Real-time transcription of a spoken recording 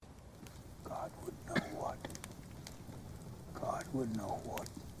would know what.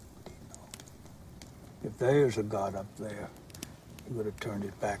 If there's a God up there, he would have turned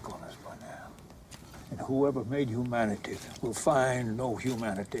his back on us by now. And whoever made humanity will find no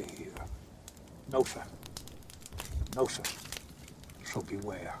humanity here. No, sir. No, sir. So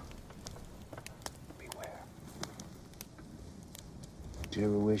beware. Beware. Did you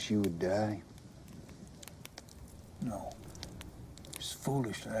ever wish you would die? No. It's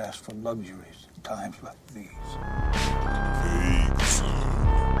foolish to ask for luxuries in times like these.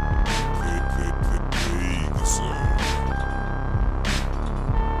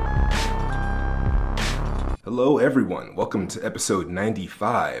 Hello, everyone. Welcome to episode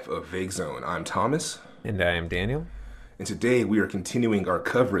 95 of Vague Zone. I'm Thomas. And I am Daniel. And today we are continuing our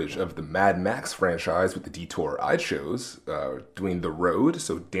coverage of the Mad Max franchise with the detour I chose, doing The Road.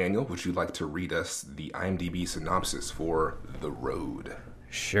 So, Daniel, would you like to read us the IMDb synopsis for The Road?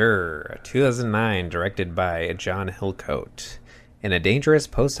 Sure. 2009, directed by John Hillcoat. In a dangerous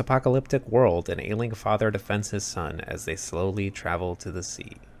post-apocalyptic world, an ailing father defends his son as they slowly travel to the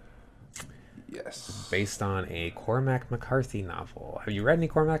sea. Yes. Based on a Cormac McCarthy novel. Have you read any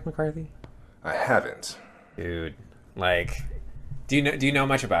Cormac McCarthy? I haven't. Dude, like, do you know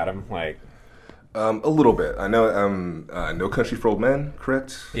much about him? Like, a little bit. I know No Country for Old Men,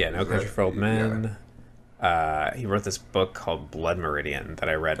 correct? yeah, No Country for Old Men. Yeah. He wrote this book called Blood Meridian that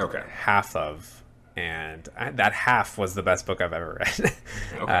I read half of, and that half was the best book I've ever read.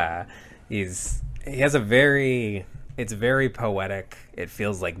 Okay. He has a very, it's very poetic. It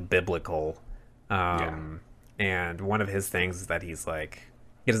feels like biblical. And one of his things is that he's like,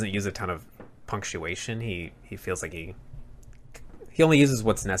 he doesn't use a ton of punctuation. He feels like he only uses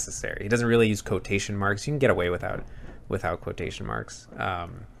what's necessary. He doesn't really use quotation marks. You can get away without quotation marks.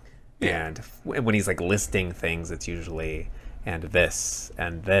 And when he's like listing things, it's usually and this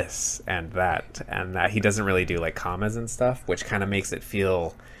and this and that and that. He doesn't really do like commas and stuff, which kind of makes it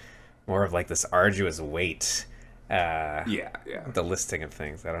feel more of like this arduous weight. The listing of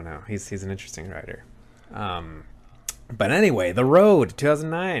things. I don't know. He's an interesting writer. But anyway, The Road,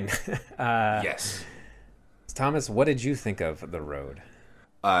 2009. Yes. Thomas, what did you think of The Road?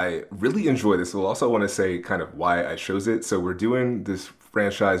 I really enjoy this. We'll also want to say kind of why I chose it. So we're doing this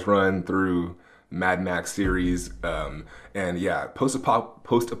franchise run through Mad Max series. And yeah,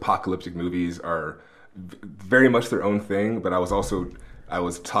 post-apocalyptic movies are very much their own thing. But I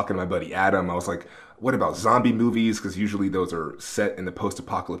was talking to my buddy Adam. I was like, what about zombie movies? Because usually those are set in the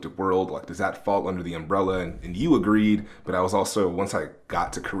post-apocalyptic world. Like, does that fall under the umbrella? And you agreed. But I was also, once I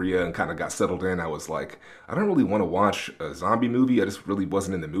got to Korea and kind of got settled in, I was like, I don't really want to watch a zombie movie. I just really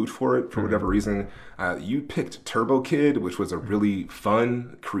wasn't in the mood for it for whatever reason. You picked Turbo Kid, which was a really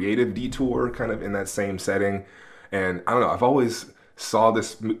fun, creative detour kind of in that same setting. And I don't know, I've always saw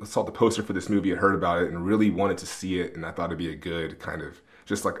the poster for this movie and heard about it and really wanted to see it. And I thought it'd be a good kind of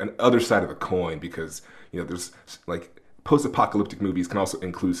just like an other side of the coin, because, you know, there's like post-apocalyptic movies can also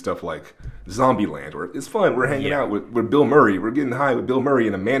include stuff like Zombieland, where it's fun. We're hanging out with Bill Murray. We're getting high with Bill Murray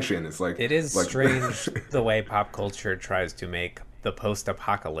in a mansion. It's like, it is strange the way pop culture tries to make the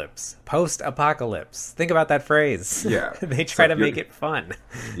post-apocalypse. Think about that phrase. Yeah. They try to make it fun.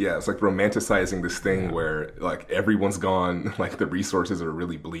 Yeah, it's like romanticizing this thing where like everyone's gone, like the resources are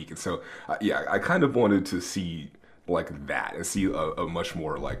really bleak. And so, I kind of wanted to see like that and see a much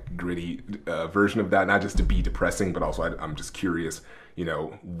more like gritty version of that, not just to be depressing, but also I'm just curious, you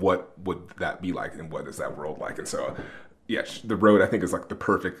know, what would that be like and what is that world like? And so The Road I think is like the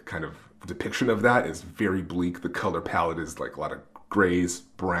perfect kind of depiction of that. It's very bleak. The color palette is like a lot of grays,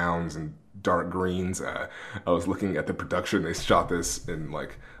 browns, and dark greens. I was looking at the production. They shot this in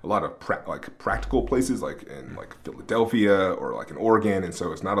like a lot of practical places, like in like Philadelphia or like in Oregon, and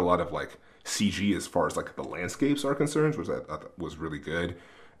so it's not a lot of like CG as far as like the landscapes are concerned, which I thought was really good.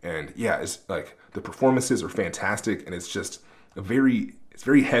 And yeah, it's like the performances are fantastic, and it's just it's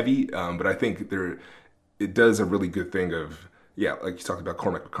very heavy, but I think it does a really good thing of, like you talked about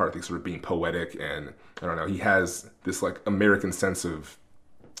Cormac McCarthy sort of being poetic, and I don't know, he has this like American sense of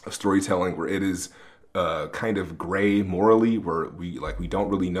storytelling where it is kind of gray morally, where we don't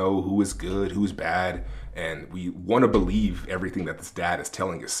really know who is good, who's bad, and we want to believe everything that this dad is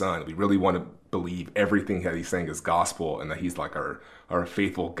telling his son. We really want to believe everything that he's saying is gospel, and that he's like our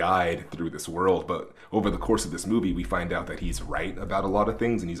faithful guide through this world. But over the course of this movie, we find out that he's right about a lot of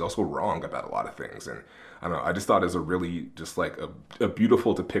things, and he's also wrong about a lot of things. And I don't know, I just thought it was a really just like a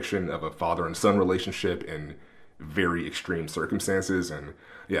beautiful depiction of a father and son relationship in very extreme circumstances. And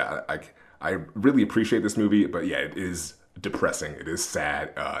yeah, I really appreciate this movie, but yeah, it is depressing. It is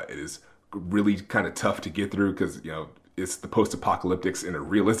sad. It is really kind of tough to get through because, you know, it's the post-apocalyptics in a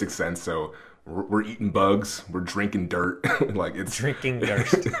realistic sense. So we're eating bugs, we're drinking dirt. Like it's Drinking dirt.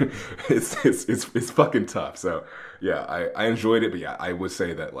 it's fucking tough. So yeah, I enjoyed it, but yeah, I would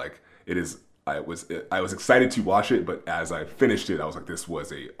say that like it is. I was excited to watch it, but as I finished it, I was like, this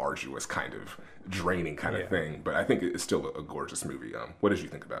was a arduous kind of draining kind of thing. But I think it's still a gorgeous movie. What did you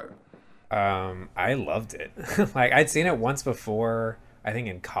think about it? I loved it. Like I'd seen it once before, I think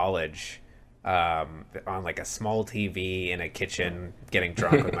in college, on like a small TV in a kitchen, getting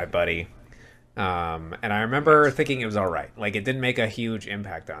drunk with my buddy. And I remember thinking it was all right. Like it didn't make a huge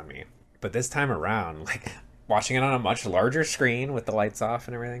impact on me. But this time around, like watching it on a much larger screen with the lights off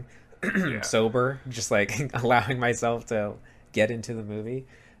and everything, Yeah. sober, just like allowing myself to get into the movie.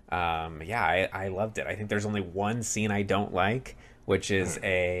 Yeah, I loved it. I think there's only one scene I don't like, which is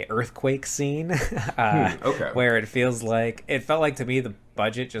a earthquake scene, Okay. where it felt like to me the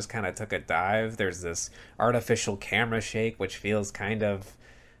budget just kind of took a dive. There's this artificial camera shake, which feels kind of,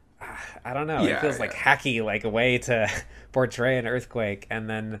 I don't know. Yeah, It feels like hacky, like a way to portray an earthquake. And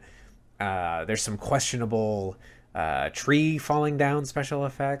then there's some questionable tree falling down special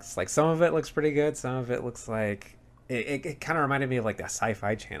effects. Like some of it looks pretty good. Some of it looks like it kind of reminded me of like a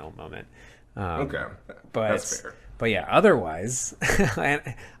Sci-Fi Channel moment. Okay, But that's fair. but yeah, otherwise, and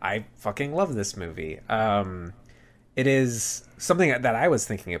I fucking love this movie. It is something that I was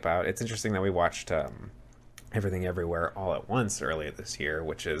thinking about. It's interesting that we watched Everything Everywhere All at Once earlier this year,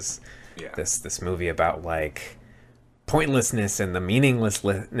 which is Yeah. this movie about like pointlessness and the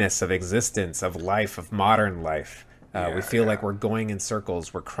meaninglessness of existence, of life, of modern life. We feel like we're going in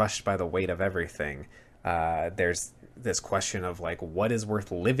circles. We're crushed by the weight of everything. There's this question of like, what is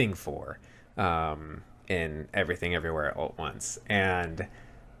worth living for, in Everything Everywhere All at Once. And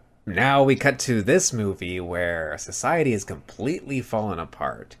now we cut to this movie where society is completely fallen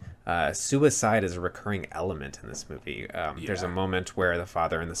apart. Suicide is a recurring element in this movie. There's a moment where the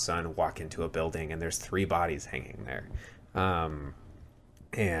father and the son walk into a building and there's 3 bodies hanging there.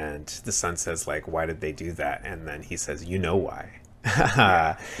 And the son says, like, why did they do that? And then he says, you know why.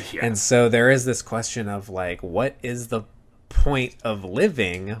 Yeah. And so there is this question of, like, what is the point of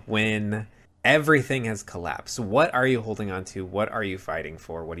living when everything has collapsed? What are you holding on to? What are you fighting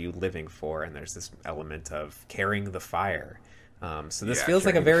for? What are you living for? And there's this element of carrying the fire. So this feels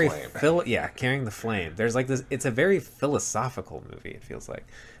like a very carrying the flame. carrying the flame. There's like this. It's a very philosophical movie. It feels like,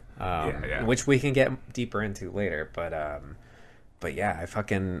 which we can get deeper into later. But yeah,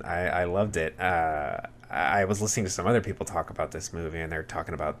 I loved it. I was listening to some other people talk about this movie, and they're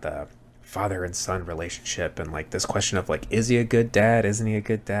talking about the father and son relationship, and like this question of like, is he a good dad? Isn't he a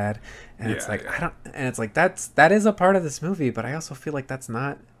good dad? And it's like I don't. And it's like that is a part of this movie, but I also feel like that's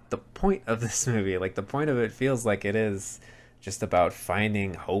not the point of this movie. Like the point of it feels like it is just about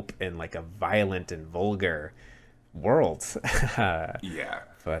finding hope in like a violent and vulgar world. Yeah.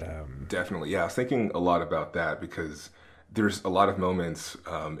 But Definitely. Yeah, I was thinking a lot about that because there's a lot of moments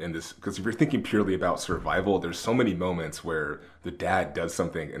in this, because if you're thinking purely about survival, there's so many moments where the dad does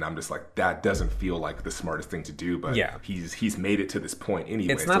something and I'm just like, that doesn't feel like the smartest thing to do, but Yeah. he's made it to this point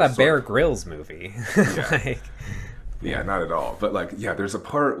anyway. it's not a Bear Grylls movie. Like, Yeah, not at all. But like, yeah, there's a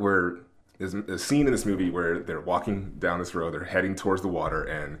part where there's a scene in this movie where they're walking down this road, they're heading towards the water,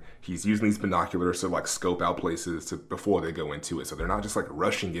 and he's using these binoculars to like scope out places before they go into it. So they're not just like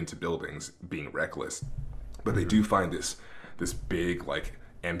rushing into buildings, being reckless, but they do find this big like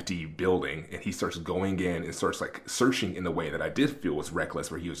empty building, and he starts going in and starts like searching in the way that I did feel was reckless,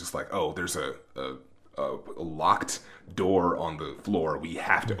 where he was just like, oh, there's a locked door on the floor. We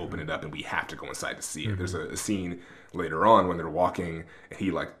have to open it up and we have to go inside to see it. There's a scene later on when they're walking and he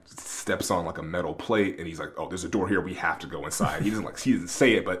like steps on like a metal plate and he's like, oh, there's a door here. We have to go inside. He doesn't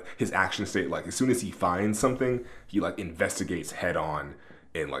say it, but his actions say it. Like as soon as he finds something, he like investigates head on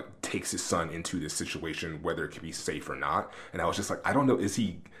and like takes his son into this situation, whether it can be safe or not. And I was just like, I don't know, is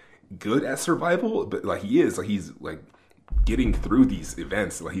he good at survival? But like he is, like he's like getting through these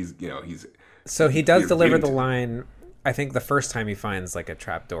events. Like he's so he does deliver the getting to- line. I think the first time he finds like a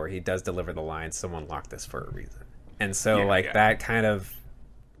trap door, he does deliver the line, someone locked this for a reason. And so that kind of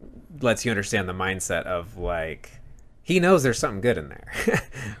lets you understand the mindset of like, he knows there's something good in there.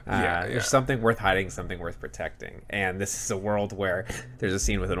 There's something worth hiding, something worth protecting. And this is a world where there's a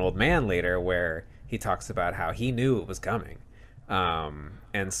scene with an old man later where he talks about how he knew it was coming.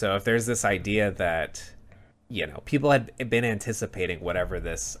 And so if there's this idea that, you know, people had been anticipating whatever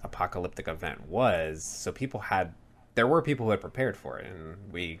this apocalyptic event was, so there were people who had prepared for it, and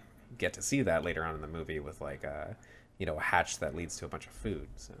we get to see that later on in the movie with like a hatch that leads to a bunch of food.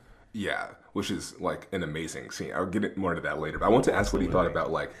 So Yeah, which is like an amazing scene. I'll get more into that later. But I want to ask what he thought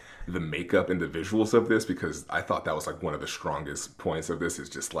about like the makeup and the visuals of this, because I thought that was like one of the strongest points of this is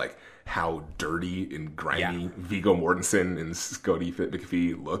just like how dirty and grimy Viggo Mortensen and Scotty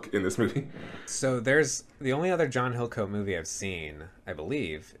McPhee look in this movie. So there's the only other John Hillcoat movie I've seen, I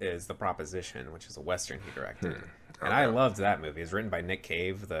believe, is The Proposition, which is a Western he directed. And I loved that movie. It's written by Nick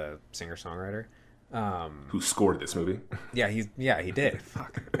Cave, the singer-songwriter. Who scored this movie? Yeah, he did.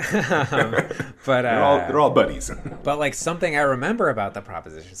 Fuck. But They're all buddies. but like something I remember about The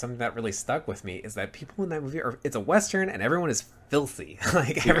Proposition, something that really stuck with me, is that people in that movie it's a Western and everyone is filthy.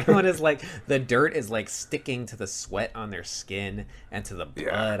 Like everyone is like, the dirt is like sticking to the sweat on their skin and to the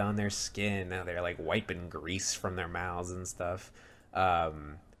blood on their skin. Now they're like wiping grease from their mouths and stuff.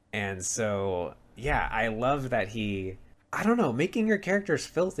 And so yeah, I love that I don't know, making your characters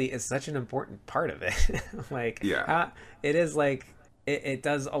filthy is such an important part of it. Like, it is like, it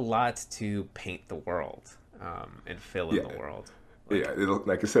does a lot to paint the world and fill in the world.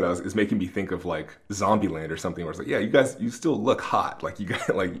 Like I said, it's making me think of like Zombieland or something where it's like, yeah, you guys, you still look hot. Like you guys,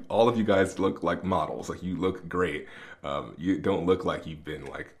 like all of you guys look like models. Like you look great. You don't look like you've been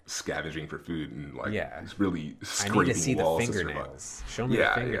like scavenging for food and like it's really scraping walls. I need to see the fingernails. Show me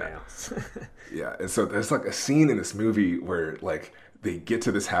the fingernails. Yeah, and so there's like a scene in this movie where like they get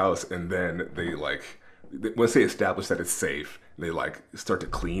to this house and then they like once they establish that it's safe, they like start to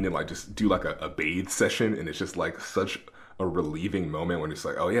clean and like just do like a bathe session, and it's just like such a relieving moment when it's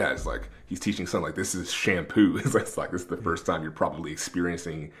like, oh yeah, it's like he's teaching son like this is shampoo. It's like this is the first time you're probably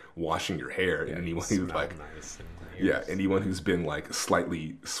experiencing washing your hair, and anyone who's like anyone who's been like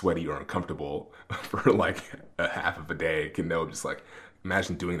slightly sweaty or uncomfortable for like a half of a day can know, just like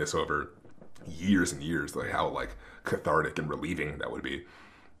imagine doing this over years and years, like how like cathartic and relieving that would be.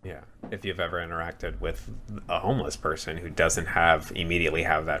 Yeah, if you've ever interacted with a homeless person who doesn't immediately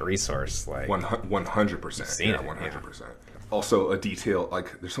have that resource, like 100%, 100%. Also, a detail,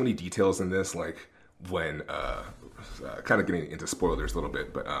 like there's so many details in this, like when kind of getting into spoilers a little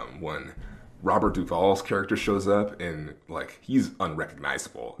bit, but when Robert Duvall's character shows up and like he's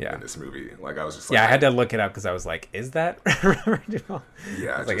unrecognizable in this movie. Like I was just like, I had to look it up because I was like, is that Robert Duvall?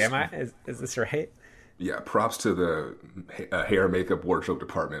 Yeah, I was like, is this right? Yeah, props to the hair, makeup, wardrobe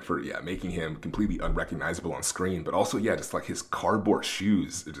department for making him completely unrecognizable on screen. But also, just like his cardboard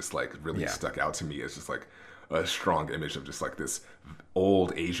shoes, it just like really stuck out to me. It's just like a strong image of just like this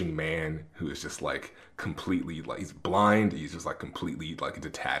old Asian man who is just like completely like he's blind. He's just like completely like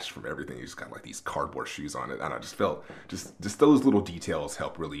detached from everything. He's got like these cardboard shoes on it, and I just felt just those little details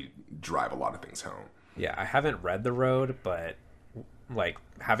help really drive a lot of things home. Yeah, I haven't read The Road, but like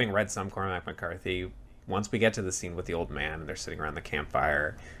having read some Cormac McCarthy. Once we get to the scene with the old man and they're sitting around the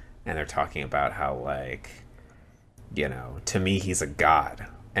campfire and they're talking about how, like, you know, to me he's a god,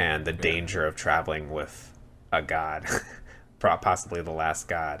 and the danger of traveling with a god, possibly the last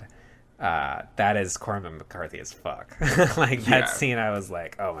god, that is Cormac McCarthy as fuck. Like that scene, I was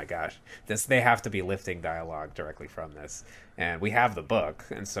like, oh my gosh, they have to be lifting dialogue directly from this. And we have the book,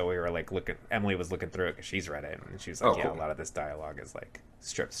 and so we were like Emily was looking through it because she's read it, and she was like, cool. A lot of this dialogue is like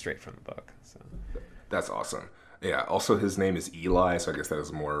stripped straight from the book. So that's awesome. Yeah, also his name is Eli, so I guess that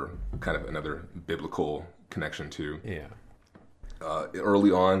is more kind of another biblical connection too. Yeah.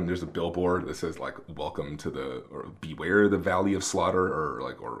 Early on, there's a billboard that says like "Welcome to or beware the Valley of Slaughter,"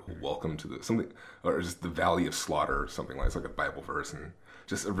 or "Welcome to the something," or just the Valley of Slaughter, something like it's like a Bible verse, and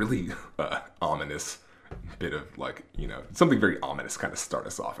just a really ominous bit of like, you know, something very ominous kind of start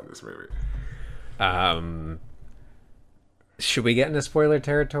us off in this movie. Should we get into spoiler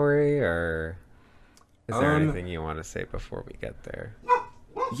territory, or is there anything you want to say before we get there?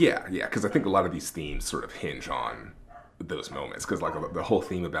 Yeah, because I think a lot of these themes sort of hinge on those moments, because like the whole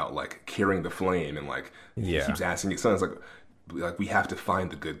theme about like carrying the flame and like he keeps asking his sons like we have to find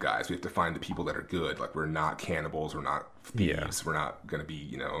the good guys, we have to find the people that are good, like we're not cannibals, we're not thieves, we're not gonna be,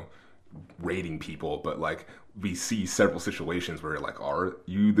 you know, raiding people, but like we see several situations where like, are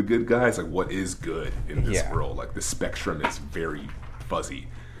you the good guys? Like what is good in this world? Like the spectrum is very fuzzy.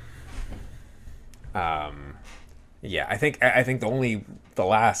 I think the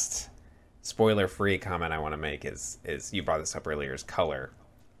last spoiler-free comment I want to make is you brought this up earlier, is color.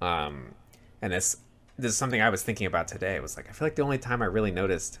 And this is something I was thinking about today. It was like, I feel like the only time I really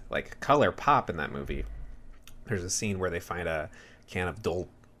noticed like color pop in that movie, there's a scene where they find a can of Dole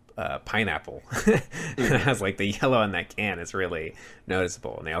pineapple and it has like the yellow in that can is really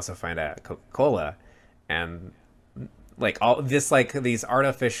noticeable. And they also find a Coca-Cola, and like all this, like these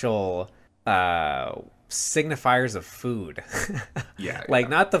artificial signifiers of food. Yeah, Like yeah.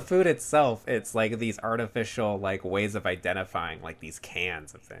 not the food itself, it's like these artificial like ways of identifying like these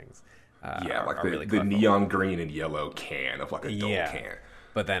cans of things. Yeah, like are the, really the colorful. neon green and yellow can of like a dull Yeah. can.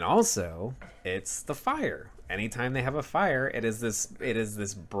 But then also it's the fire. Anytime they have a fire, it is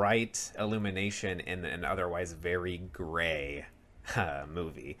this bright illumination in an otherwise very gray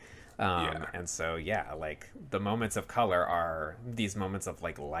movie. Yeah. And so yeah, like the moments of color are these moments of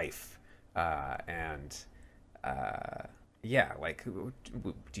like life. And yeah, like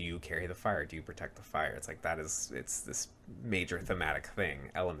do you carry the fire? Do you protect the fire? It's like it's this major thematic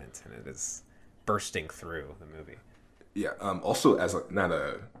element, and it is bursting through the movie. Yeah. Also, as like, not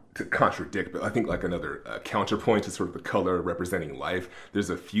to contradict, but I think like another counterpoint to sort of the color representing life. There's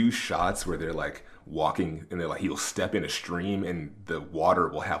a few shots where they're like walking, and they're like he'll step in a stream, and the water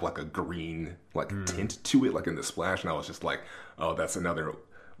will have like a green like tint to it, like in the splash. And I was just like, oh, that's another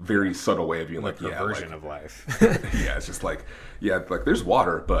very subtle way of being like, The yeah, version like, of life. yeah, it's just like, yeah, like there's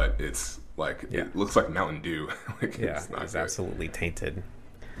water, but it's like Yeah. it looks like Mountain Dew. Like Yeah, it's not it's good. absolutely tainted.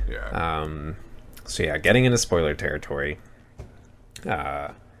 Yeah. So yeah, getting into spoiler territory.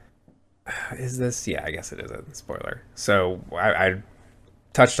 Is this? Yeah, I guess it is a spoiler. So I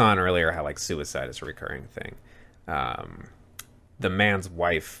touched on earlier how like suicide is a recurring thing. The man's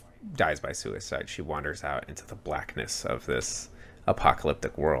wife dies by suicide. She wanders out into the blackness of this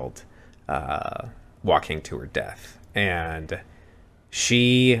apocalyptic world, walking to her death. And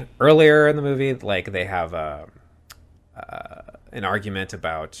she earlier in the movie, like they have an argument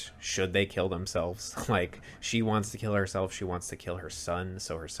about should they kill themselves. Like she wants to kill herself, she wants to kill her son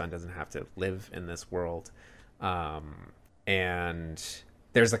so her son doesn't have to live in this world. And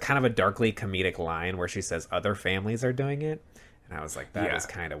there's a kind of a darkly comedic line where she says other families are doing it, and I was like, that Yeah. is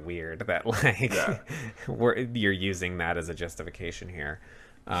kind of weird that like Yeah. you're using that as a justification here.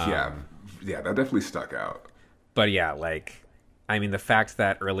 Yeah, that definitely stuck out. But yeah, like, I mean, the fact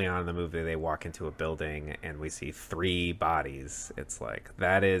that early on in the movie they walk into a building and we see 3 bodies, it's like,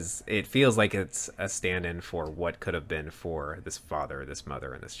 it feels like it's a stand-in for what could have been for this father, this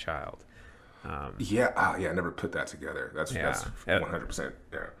mother, and this child. Yeah, I never put that together. That's Yeah. 100%.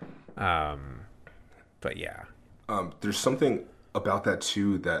 Yeah. But yeah. There's something about that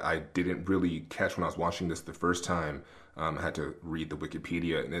too that I didn't really catch when I was watching this the first time. I had to read the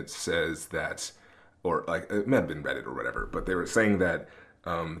Wikipedia, and it says that, or like it might have been Reddit or whatever, but they were saying that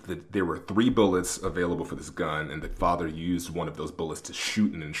there were 3 bullets available for this gun, and the father used one of those bullets to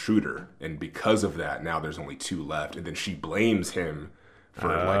shoot an intruder, and because of that, now there's only 2 left, and then she blames him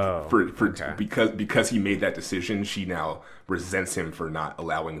for okay. because he made that decision. She now resents him for not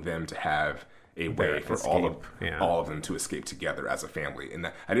allowing them to have a way for yeah. all of them to escape together as a family. And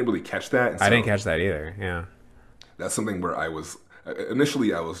that, I didn't really catch that. And I so didn't catch that either. Yeah. that's something where I was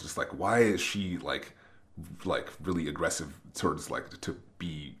initially I was just like, why is she like really aggressive towards like to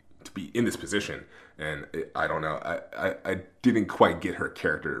be in this position? And I don't know. I didn't quite get her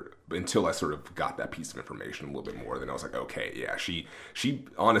character until I sort of got that piece of information a little bit more. Then I was like, okay, yeah, she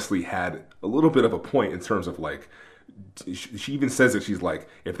honestly had a little bit of a point in terms of like, she even says that she's like,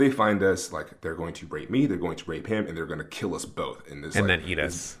 if they find us, like they're going to rape me, they're going to rape him, and they're going to kill us both. And And then eat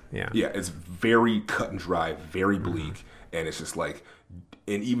us. Yeah. Yeah, it's very cut and dry, very bleak, and it's just like,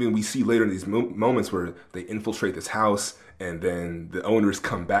 and even we see later in these moments where they infiltrate this house, and then the owners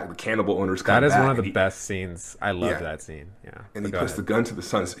come back, the cannibal owners come back. That is one of and the best scenes. I love Yeah. that scene. Yeah. and he Go puts ahead. the gun to the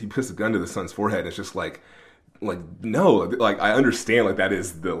son's. He puts the gun to the son's forehead. It's just like no, like I understand, like that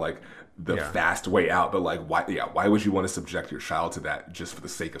is the Yeah. fast way out, but like why? Yeah, why would you want to subject your child to that just for the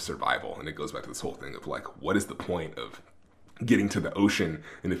sake of survival? And it goes back to this whole thing of like, what is the point of getting to the ocean,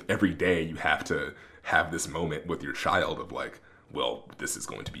 and if every day you have to have this moment with your child of like, well, this is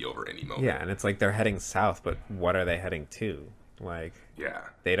going to be over any moment. Yeah, and it's like they're heading south, but what are they heading to? Like, Yeah.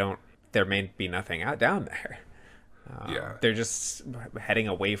 there may be nothing out down there. Yeah. They're just heading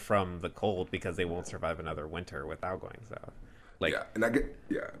away from the cold because they won't survive another winter without going south. Like, Yeah. And I get,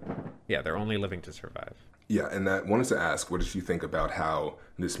 yeah. yeah, they're only living to survive. Yeah, and I wanted to ask, what did you think about how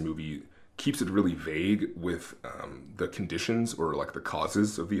this movie keeps it really vague with the conditions or like the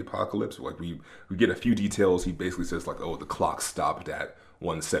causes of the apocalypse? Like we get a few details. He basically says like, oh, the clock stopped at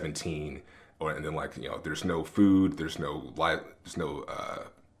 1:17, and then like, there's no food, there's no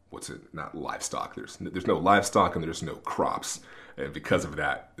not livestock. There's no livestock and there's no crops, and because of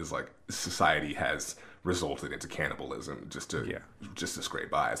that, is like society has resulted into cannibalism just to scrape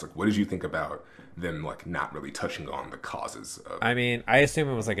by. It's like, what did you think about them like not really touching on the causes of? I mean, I assume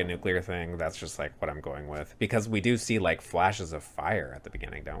it was like a nuclear thing. That's just like what I'm going with, because we do see like flashes of fire at the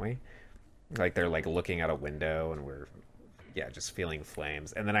beginning, don't we? Like they're like looking out a window, and we're yeah, just feeling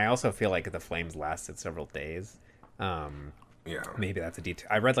flames. And then I also feel like the flames lasted several days. Yeah. Maybe that's a detail.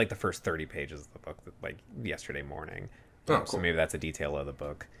 I read like the first 30 pages of the book like yesterday morning. Oh, cool. So maybe that's a detail of the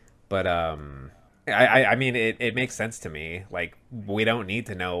book. But I mean, it makes sense to me. Like, we don't need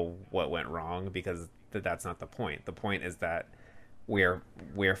to know what went wrong because that's not the point. The point is that we're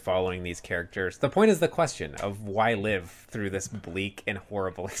following these characters. The point is the question of why live through this bleak and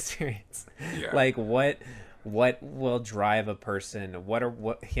horrible experience. Yeah. Like, what will drive a person? What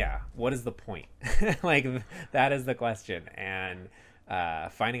is the point? Like, that is the question. And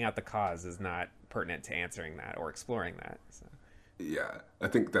finding out the cause is not pertinent to answering that or exploring that. So. Yeah, I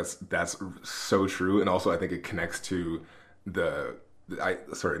think that's so true, and also I think it connects to the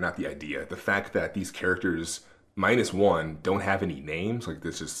fact that these characters minus one don't have any names. Like,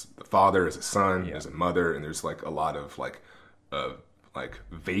 there's just the father, there's a son, there's a mother, and there's like a lot of like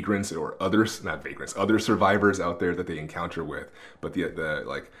vagrants or other survivors out there that they encounter with. But the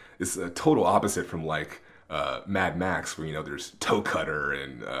like it's a total opposite from like Mad Max, where, you know, there's Toe Cutter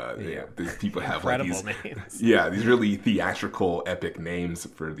and these people have like these names. these really theatrical epic names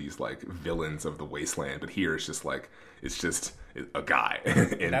for these like villains of the wasteland. But here it's just a guy,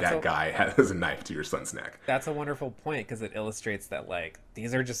 and that guy has a knife to your son's neck. That's a wonderful point, because it illustrates that like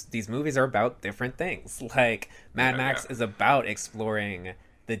these movies are about different things. Like Mad Max is about exploring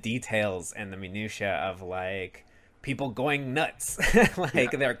the details and the minutia of like people going nuts. Of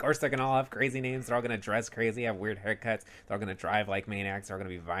course they're gonna all have crazy names, they're all gonna dress crazy, have weird haircuts, they're all gonna drive like maniacs, they're all gonna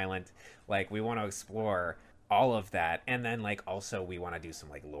be violent. Like, we want to explore all of that, and then like also we want to do some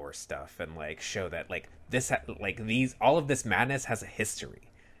like lore stuff and like show that like all of this madness has a history.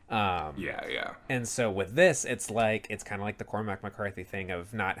 And so with this, it's kind of like the Cormac McCarthy thing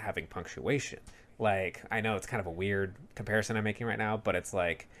of not having punctuation. Like, I know it's kind of a weird comparison I'm making right now, but it's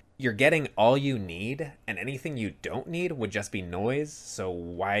like you're getting all you need, and anything you don't need would just be noise. So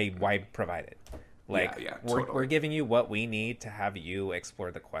why provide it? Like, we're giving you what we need to have you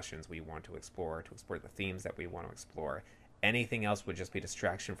explore the questions we want to explore the themes that we want to explore. Anything else would just be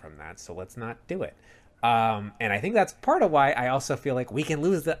distraction from that. So let's not do it. And I think that's part of why I also feel like we can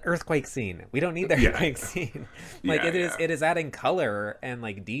lose the earthquake scene. We don't need the earthquake scene. Like, it is adding color and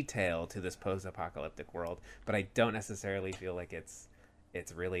like detail to this post-apocalyptic world, but I don't necessarily feel like it's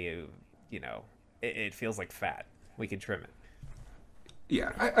really, you know, it feels like fat. We could trim it.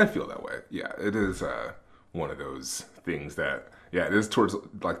 Yeah, I feel that way. Yeah, it is one of those things that, it is towards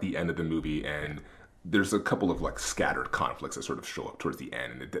like the end of the movie, and there's a couple of like scattered conflicts that sort of show up towards the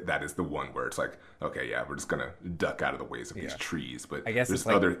end, and that is the one where it's like, okay, we're just gonna duck out of the ways of these trees. But I guess there's it's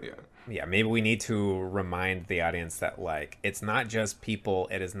like, other, maybe we need to remind the audience that like it's not just people,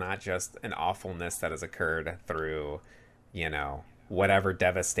 it is not just an awfulness that has occurred through, you know, whatever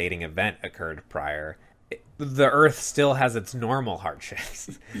devastating event occurred prior. The Earth still has its normal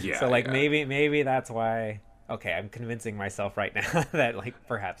hardships. Maybe that's why. Okay, I'm convincing myself right now that like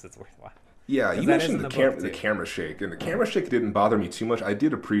perhaps it's worthwhile. Yeah, you mentioned the camera shake, and the camera shake didn't bother me too much. I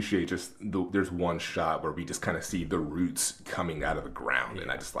did appreciate there's one shot where we just kind of see the roots coming out of the ground,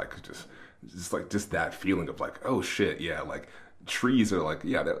 and I just that feeling of like, oh shit, like trees are like,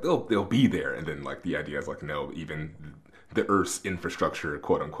 they'll be there, and then like the idea is like, no, even the Earth's infrastructure,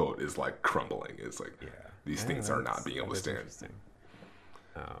 quote unquote, is like crumbling. It's like these things are not being able to stand.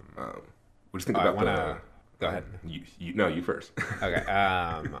 What do you think about Go ahead. You first. Okay.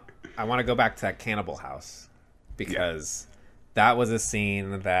 I want to go back to that cannibal house, because that was a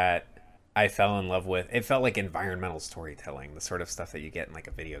scene that I fell in love with. It felt like environmental storytelling, the sort of stuff that you get in like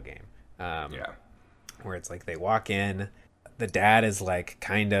a video game. Where it's like they walk in, the dad is like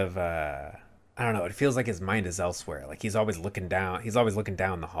kind of I don't know, it feels like his mind is elsewhere. Like he's always looking down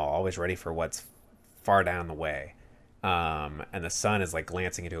the hall, always ready for what's far down the way. And the son is like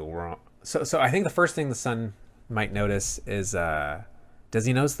glancing into a world. So I think the first thing the son might notice is does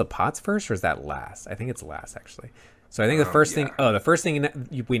he notice the pots first, or is that last? I think it's last, actually. So I think the first thing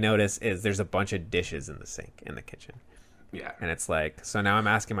we notice is there's a bunch of dishes in the sink in the kitchen. Yeah. And it's like, so now I'm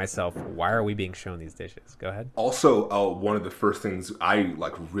asking myself, why are we being shown these dishes? Go ahead. Also, one of the first things I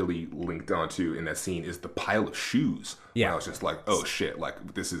like really linked onto in that scene is the pile of shoes. Yeah. I was just like, oh shit,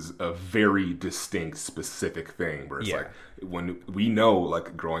 like this is a very distinct, specific thing where it's like, when we know,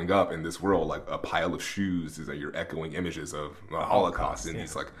 like growing up in this world, like a pile of shoes is that you're echoing images of the Holocaust and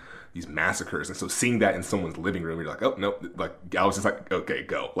these massacres. And so seeing that in someone's living room, you're like, oh no, like I was just like, okay,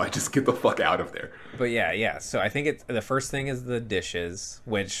 go, like just get the fuck out of there. But so I think the first thing is the dishes,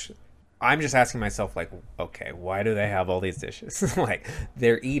 which I'm just asking myself, like, okay, why do they have all these dishes? Like,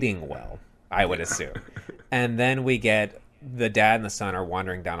 they're eating well, I would assume. And then we get the dad and the son are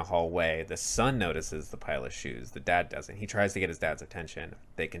wandering down a hallway. The son notices the pile of shoes. The dad doesn't. He tries to get his dad's attention.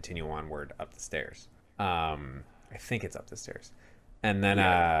 They continue onward up the stairs. I think it's up the stairs. And then,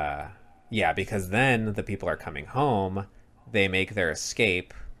 because then the people are coming home. They make their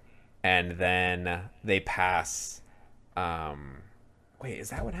escape, and then they pass. Wait,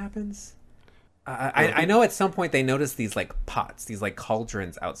 is that what happens? I know at some point they notice these like pots, these like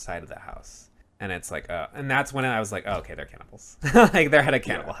cauldrons outside of the house. And it's like, and that's when I was like, oh, okay, they're cannibals. Like they're at a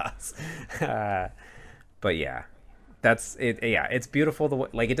cannibal house. But yeah, that's it. Yeah, it's beautiful.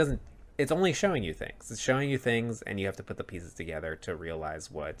 Like it doesn't. It's only showing you things. It's showing you things, and you have to put the pieces together to realize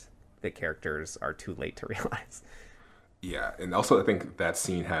what the characters are too late to realize. Yeah, and also I think that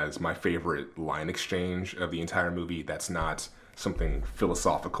scene has my favorite line exchange of the entire movie. That's not something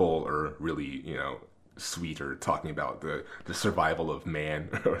philosophical or really, sweet or talking about the survival of man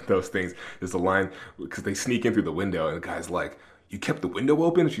or those things. There's a line because they sneak in through the window and the guy's like, you kept the window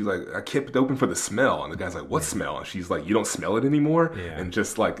open? And she's like, I kept it open for the smell. And the guy's like, what smell? And she's like, you don't smell it anymore? Yeah. And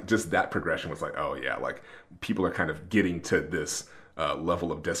just that progression was like, oh yeah, like people are kind of getting to this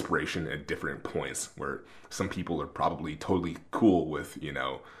level of desperation at different points where some people are probably totally cool with,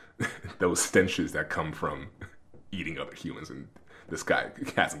 those stenches that come from eating other humans, and this guy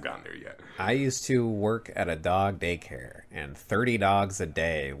hasn't gotten there yet. I used to work at a dog daycare, and 30 dogs a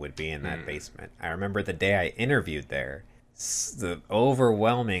day would be in that basement. I remember the day I interviewed there, the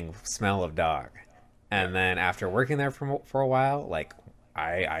overwhelming smell of dog. And then after working there for a while, like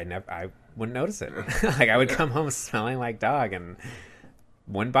I wouldn't notice it. Like I would come home smelling like dog and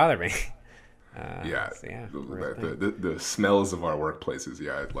wouldn't bother me. The smells of our workplaces.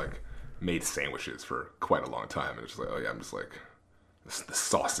 Yeah, I like made sandwiches for quite a long time, and it's just like, oh yeah, I'm just like the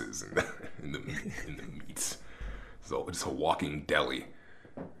sauces and the meats. So it's a walking deli.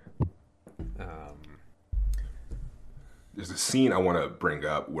 There's a scene I want to bring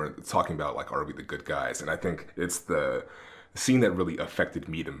up where it's talking about like, are we the good guys? And I think it's the scene that really affected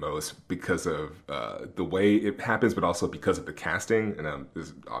me the most because of the way it happens, but also because of the casting. And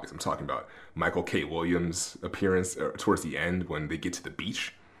this obviously I'm talking about Michael K. Williams' appearance towards the end when they get to the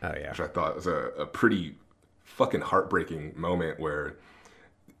beach. Oh yeah, which I thought was a pretty fucking heartbreaking moment where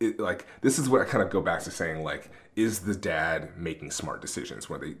this is what I kind of go back to saying, like, is the dad making smart decisions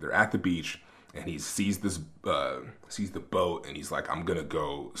when they're at the beach and he sees the boat and he's like, I'm gonna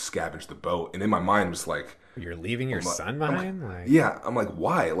go scavenge the boat. And in my mind was like, you're leaving your son behind? I'm like,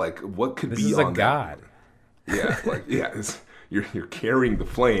 why? Like, what could this be is on a god. That? Yeah, you're carrying the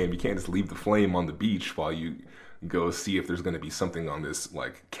flame. You can't just leave the flame on the beach while you go see if there's going to be something on this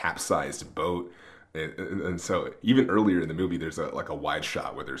like capsized boat. And so even earlier in the movie, there's a wide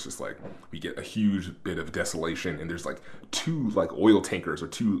shot where there's just like, we get a huge bit of desolation and there's like two like oil tankers or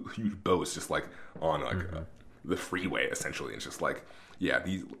two huge boats just like on like the freeway essentially. It's just like, yeah,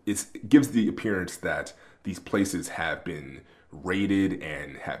 it gives the appearance that these places have been raided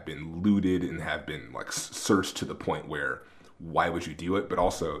and have been looted and have been like searched to the point where why would you do it? But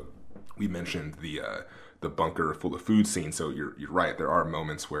also we mentioned the bunker full of food scene. So you're right. There are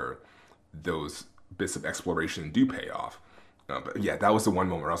moments where those bits of exploration do pay off. But yeah, that was the one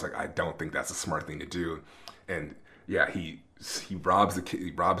moment where I was like, I don't think that's a smart thing to do. And yeah, he robs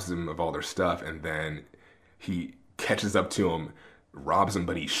them of all their stuff, and then he catches up to him, robs him,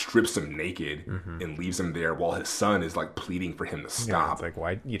 but he strips him naked and leaves him there while his son is like pleading for him to stop. Yeah, it's like,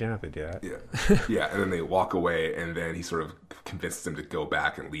 why you didn't have to do that? Yeah, yeah. And then they walk away, and then he sort of convinces him to go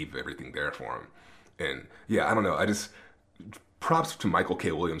back and leave everything there for him. And yeah, I don't know. Props to Michael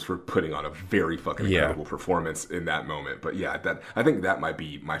K. Williams for putting on a very fucking incredible performance in that moment. But yeah, I think that might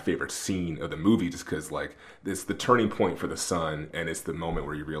be my favorite scene of the movie, just because like it's the turning point for the son, and it's the moment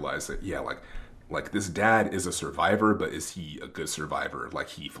where you realize that like this dad is a survivor, but is he a good survivor like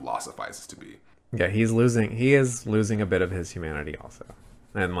he philosophizes to be? Yeah, he is losing a bit of his humanity also.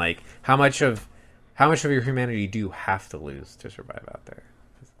 And like how much of your humanity do you have to lose to survive out there?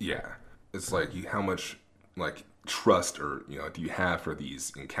 Yeah. It's like how much like trust or do you have for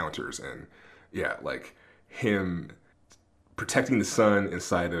these encounters? And yeah, like him protecting the son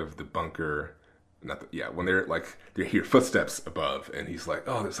inside of the bunker, when they hear footsteps above, and he's like,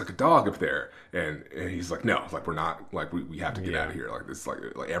 oh, there's like a dog up there, and he's like, no, like we're not, like we have to get out of here, like this,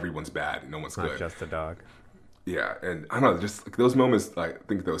 like everyone's bad, no one's good, not just a dog. Yeah, and I don't know, just like those moments, I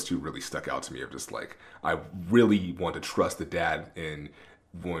think those two really stuck out to me of just like, I really want to trust the dad. And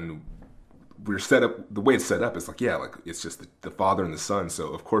when we're set up, the way it's set up is like, yeah, like it's just the father and the son. So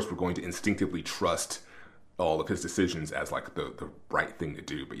of course we're going to instinctively trust all of his decisions as like the right thing to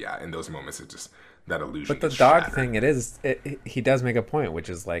do. But yeah, in those moments, it's just that illusion. But the dog thing, he does make a point, which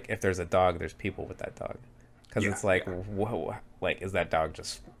is like, if there's a dog, there's people with that dog. because Yeah, it's like, yeah. whoa, like is that dog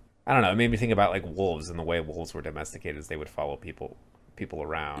just? I don't know. It made me think about like wolves and the way wolves were domesticated, is they would follow people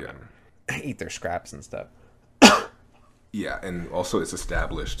around Yeah. and eat their scraps and stuff. Yeah, and also it's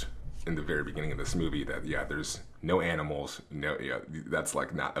established in the very beginning of this movie that there's no animals, no, that's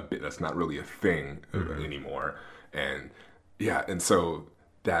like not a bit, that's not really a thing anymore, and and so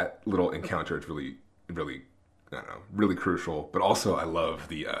that little encounter is really, really, I don't know, really crucial. But also, I love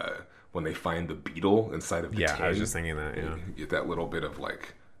the when they find the beetle inside of the Yeah, tin. I was just thinking that. Yeah, You get that little bit of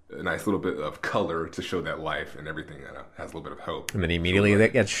like a nice little bit of color to show that life and everything has a little bit of hope. and then immediately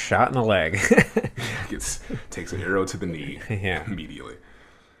that gets shot in the leg. Takes an arrow to the knee Yeah. immediately.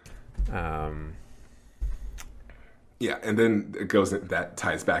 um, Yeah, and then that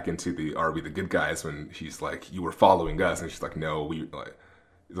ties back into the "Are we the good guys?" when she's like, "You were following us," and she's like, "No, we like."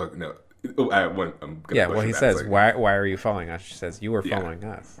 He's like, "No." I'm gonna yeah, well, butcher he that. says, It's like, why are you following us? She says, you were Yeah. following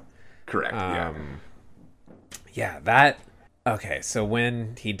us. correct. Yeah, that. Okay, so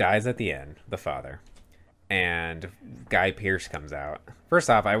when he dies at the end, the father, and Guy Pearce comes out. First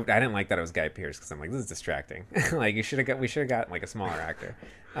off, I didn't like that it was Guy Pearce because I'm like, this is distracting. Like we should have got like a smaller actor.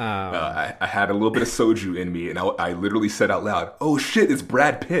 I had a little bit of soju in me, and I literally said out loud, "Oh shit, it's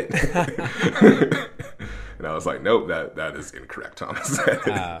Brad Pitt." And I was like, "Nope, that is incorrect, Thomas.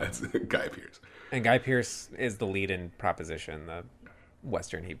 That's Guy Pearce." And Guy Pearce is the lead in Proposition, the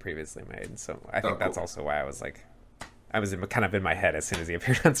Western he previously made. So I think that's cool. also why I was like, I was kind of in my head as soon as he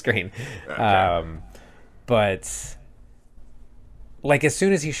appeared on screen. Okay. But like as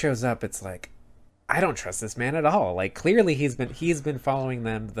soon as he shows up, it's like, I don't trust this man at all. Like clearly he's been following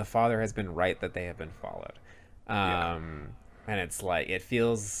them. The father has been right that they have been followed. And it's like, it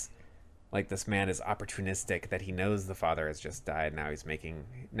feels like this man is opportunistic, that he knows the father has just died. Now he's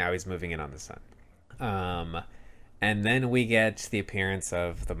moving in on the son. And then we get the appearance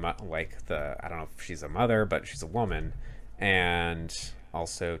of I don't know if she's a mother, but she's a woman, and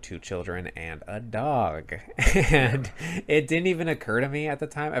also 2 children and a dog. And it didn't even occur to me at the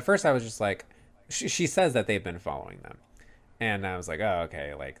time. At first I was just like, she says that they've been following them. And I was like, oh,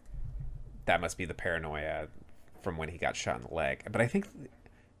 okay, like that must be the paranoia from when he got shot in the leg. But I think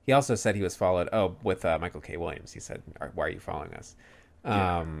he also said he was followed, with Michael K. Williams. He said, why are you following us?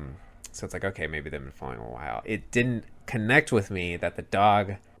 So it's like, okay, maybe they've been following a while. It didn't connect with me that the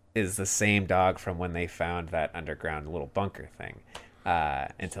dog is the same dog from when they found that underground little bunker thing,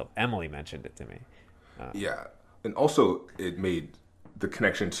 until Emily mentioned it to me. Yeah, and also it made the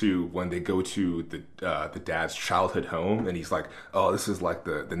connection to when they go to the dad's childhood home, and he's like, "Oh, this is like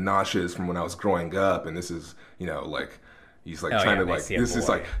the notches from when I was growing up, and this is like." He's like trying to like, this is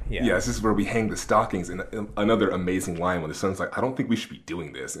like, this is where we hang the stockings. And another amazing line when the son's like, I don't think we should be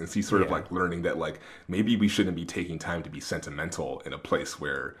doing this. And he's sort of like learning that like, maybe we shouldn't be taking time to be sentimental in a place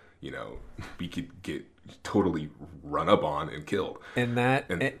where, we could get totally run up on and killed. In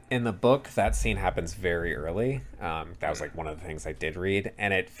the book, that scene happens very early. That was like one of the things I did read.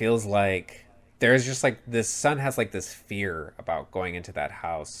 And it feels like there's just like, this son has like this fear about going into that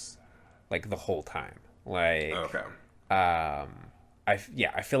house like the whole time. Like, Okay. I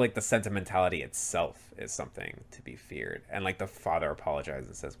feel like the sentimentality itself is something to be feared, and like the father apologizes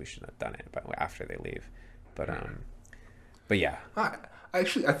and says we shouldn't have done it, but after they leave, but yeah, I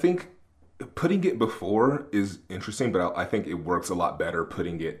think putting it before is interesting, but I think it works a lot better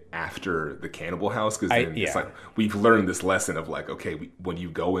putting it after the cannibal house, because then it's like we've learned this lesson of like, okay, when you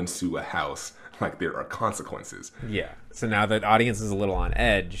go into a house, like there are consequences. Yeah. So now the audience is a little on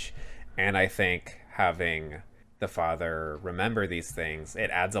edge, and I think having the father remember these things, it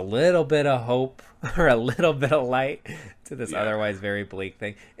adds a little bit of hope or a little bit of light to this otherwise very bleak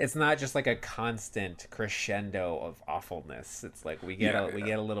thing. It's not just like a constant crescendo of awfulness. It's like we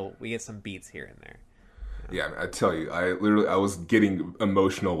get some beats here and there. Yeah, I tell you, I was getting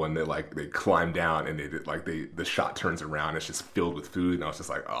emotional when they climb down and the shot turns around, it's just filled with food, and I was just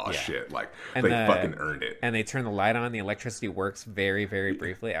like, oh shit, like and they fucking earned it. And they turn the light on, the electricity works very, very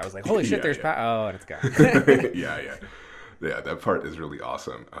briefly. I was like, holy shit, there's power. Oh, and it's gone. yeah, that part is really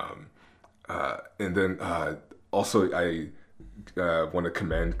awesome. And then also I want to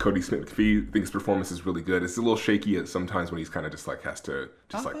commend Cody Smith-McPhee. I think his performance is really good. It's a little shaky at sometimes when he's kind of just like has to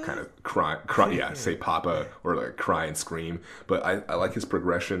just like kind of cry, say Papa, or like cry and scream. But I like his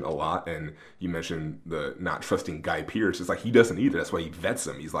progression a lot. And you mentioned the not trusting Guy Pearce. It's like he doesn't either. That's why he vets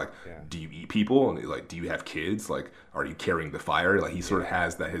him. He's like, do you eat people? And he's like, do you have kids? Like, are you carrying the fire? Like he sort of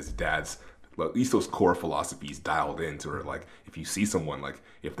has that his dad's, at least those core philosophies dialed into her. Like if you see someone, like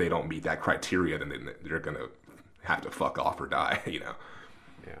if they don't meet that criteria, then they're gonna have to fuck off or die, Yeah,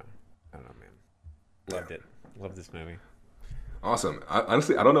 I don't know, man. Loved it. Loved this movie. Awesome.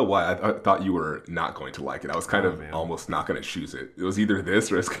 Honestly, I don't know why I thought you were not going to like it. I was kind of man. almost not going to choose it. It was either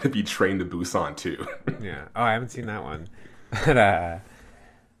this or it's going to be Train to Busan 2. Yeah. Oh, I haven't seen that one. But I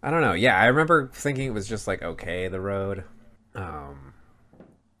don't know. Yeah, I remember thinking it was just like okay, The Road. I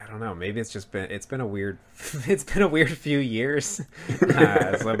don't know. Maybe it's been a weird it's been a weird few years.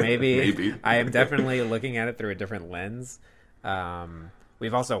 So maybe I am definitely looking at it through a different lens.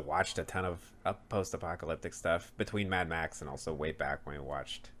 We've also watched a ton of post-apocalyptic stuff between Mad Max and also way back when we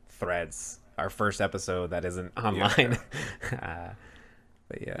watched Threads, our first episode that isn't online.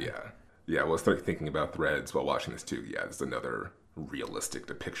 But yeah. Yeah, I was thinking about Threads while watching this too. Yeah, it's another realistic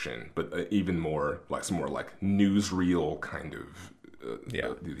depiction, but even more like some more like newsreel kind of.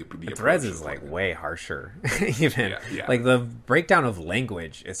 The Threads is like way harsher. Even like the breakdown of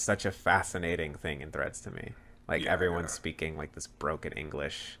language is such a fascinating thing in Threads to me. Like everyone's speaking like this broken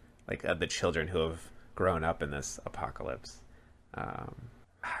English, like the children who have grown up in this apocalypse.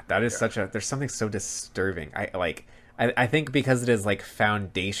 That is there's something so disturbing. I think because it is like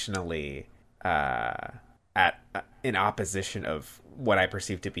foundationally in opposition of what I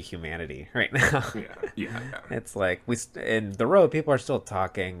perceive to be humanity right now. Yeah. It's like in The Road, people are still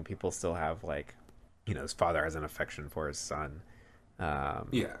talking. People still have like, his father has an affection for his son.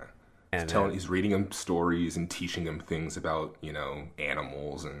 And he's reading him stories and teaching him things about,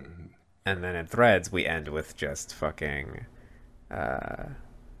 animals and then in Threads we end with just fucking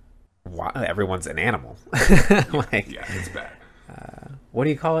everyone's an animal. It's bad. What do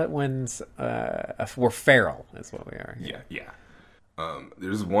you call it when we're feral is what we are.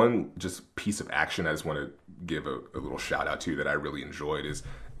 There's one just piece of action I just want to give a little shout out to that I really enjoyed is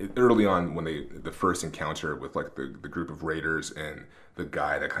early on when the first encounter with like the group of raiders and the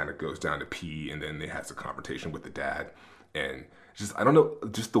guy that kind of goes down to pee and then they has a confrontation with the dad, and just I don't know,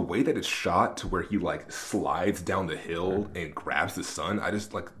 just the way that it's shot to where he like slides down the hill and grabs the son. I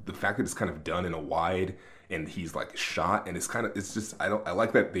just like the fact that it's kind of done in a wide and he's like shot and it's just I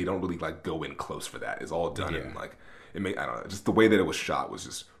like that they don't really like go in close for that. It's all done in like I don't know, just the way that it was shot was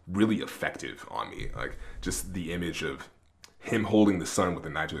just really effective on me. Like just the image of him holding the son with the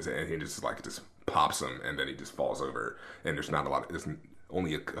knife to his head and he just pops him and then he just falls over and there's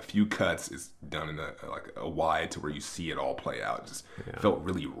only a few cuts. It's done in a wide to where you see it all play out. It just felt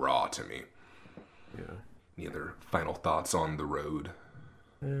really raw to me. Yeah. Any other final thoughts on The Road?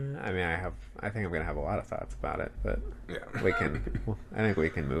 I think I'm gonna have a lot of thoughts about it, but yeah, I think we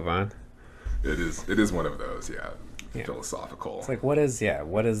can move on. It is one of those, philosophical. It's like what is this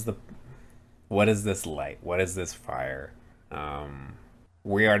light? What is this fire?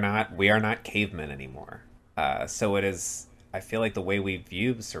 We are not cavemen anymore. So it is. I feel like the way we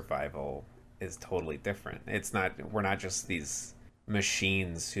view survival is totally different. We're not just these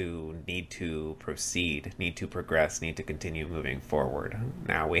machines who need to proceed, need to progress, need to continue moving forward.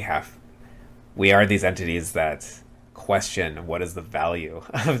 Now we are these entities that question what is the value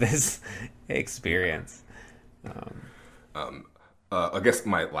of this experience. I guess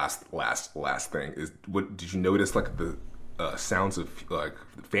my last thing is, what did you notice? Like the sounds of like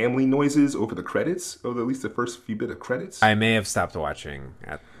family noises over the credits, or at least the first few bit of credits. I may have stopped watching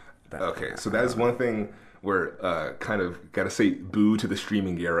at that. Okay, so that is one thing where kind of got to say boo to the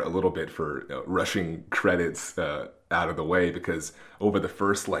streaming era a little bit for rushing credits out of the way, because over the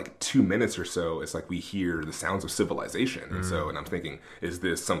first like 2 minutes or so, it's like we hear the sounds of civilization, and I'm thinking, is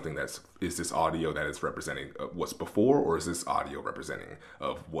this audio that is representing what's before, or is this audio representing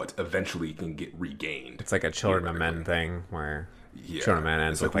of what eventually can get regained? It's like a Children of Men thing where Children of Men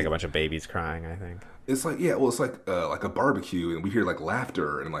ends with like a bunch of babies crying, I think. It's like, it's like a barbecue, and we hear like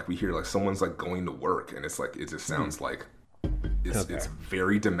laughter, and like we hear like someone's like going to work, and it's like it just sounds like it's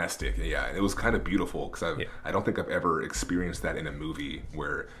very domestic. And it was kind of beautiful because I don't think I've ever experienced that in a movie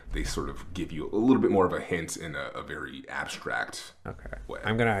where they sort of give you a little bit more of a hint in a very abstract way.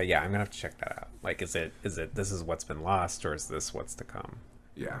 I'm gonna have to check that out. Like, is it this is what's been lost, or is this what's to come?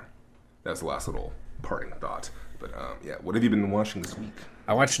 Yeah, that's the last little parting thought. But what have you been watching this week?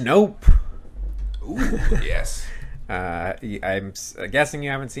 I watched Nope. Ooh, yes. I'm guessing you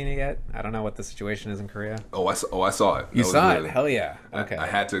haven't seen it yet. I don't know what the situation is in Korea. Oh, I saw it. You saw it? Hell yeah. Okay. I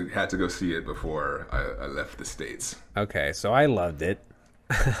had to go see it before I left the States. Okay, so I loved it.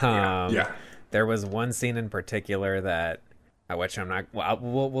 Yeah. There was one scene in particular that, which I'm not. Well,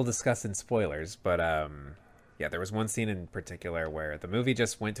 we'll discuss in spoilers, but there was one scene in particular where the movie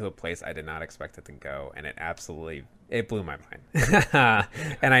just went to a place I did not expect it to go, and it blew my mind.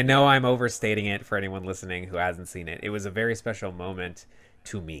 And I know I'm overstating it for anyone listening who hasn't seen it. It was a very special moment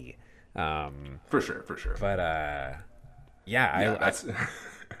to me. For sure. But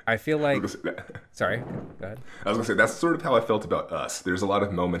I I feel like. Sorry, go ahead. I was gonna say that's sort of how I felt about Us. There's a lot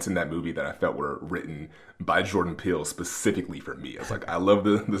of moments in that movie that I felt were written by Jordan Peele specifically for me. I was like, I love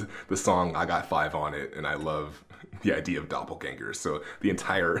the song "I Got Five on It," and I love the idea of doppelgangers. So the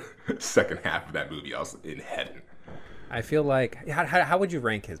entire second half of that movie, I was in heaven. I feel like how would you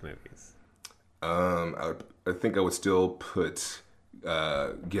rank his movies? I think I would still put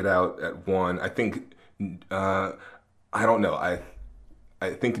Get Out at 1. I think I don't know. I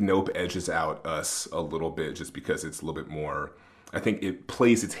think Nope edges out Us a little bit just because it's a little bit more. I think it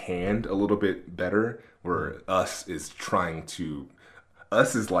plays its hand a little bit better. Where Us is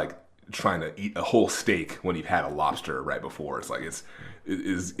like trying to eat a whole steak when you've had a lobster right before. It's like it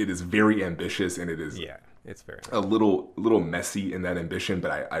is very ambitious, and it is it's very a little messy in that ambition.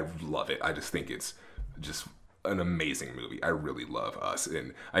 But I love it. I just think it's just an amazing movie. I really love Us,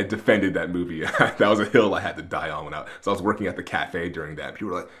 and I defended that movie. That was a hill I had to die on so I was working at the cafe during that. People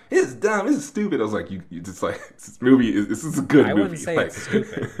were like, "This is dumb. This is stupid." I was like, "You just like this is a good movie." I wouldn't say like, it's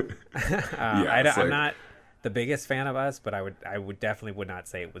stupid. I'm not the biggest fan of Us, but I would definitely would not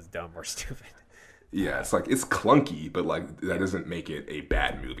say it was dumb or stupid. Yeah, it's like it's clunky, but like that doesn't make it a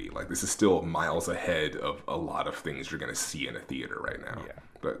bad movie. Like this is still miles ahead of a lot of things you're gonna see in a theater right now. Yeah.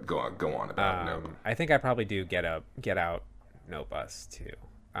 But go on about Nope. I think I probably do Get Out, Nope, Us too.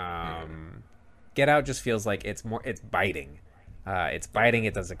 Get Out just feels like it's biting. It's biting.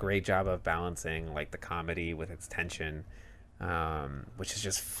 It does a great job of balancing like the comedy with its tension, which is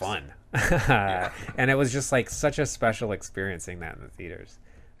just fun. And it was just like such a special experiencing that in the theaters.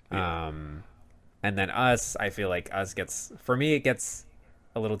 Yeah. And then Us, I feel like Us gets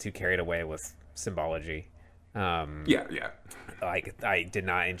a little too carried away with symbology. Like I did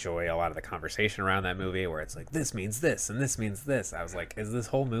not enjoy a lot of the conversation around that movie where it's like this means this and this means this. I was like, is this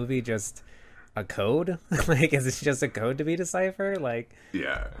whole movie just a code? Like, is this just a code to be deciphered? Like,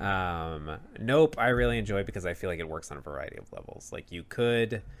 Nope, I really enjoy because I feel like it works on a variety of levels. Like, you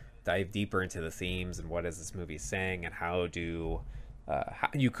could dive deeper into the themes and what is this movie saying, and how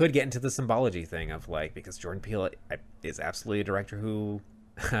you could get into the symbology thing of like, because Jordan Peele is absolutely a director who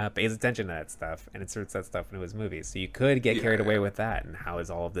pays attention to that stuff and inserts that stuff into his movies. So you could get carried away with that, and how is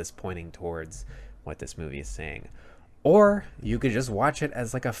all of this pointing towards what this movie is saying. Or you could just watch it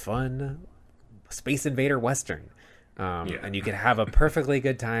as like a fun Space Invader Western. And you could have a perfectly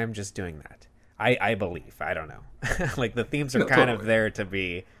good time just doing that. I believe. I don't know. Like the themes are kind of there to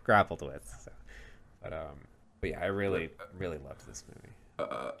be grappled with. So. But yeah, I really, really loved this movie.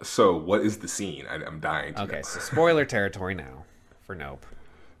 So what is the scene? I'm dying to know. So spoiler territory now for Nope.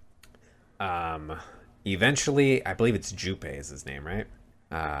 Eventually, I believe it's Junpei is his name, right?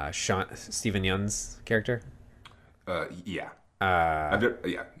 Steven Yeun's character. Junpei.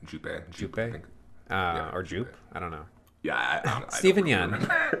 Junpei. Or Jupe. I don't know. Yeah, Steven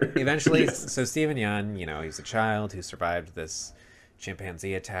Yeun. Eventually, so Steven Yeun, he's a child who survived this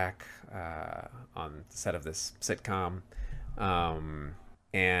chimpanzee attack on the set of this sitcom,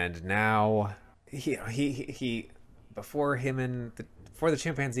 and now he before the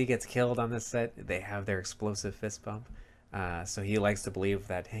chimpanzee gets killed on this set, they have their explosive fist bump. So he likes to believe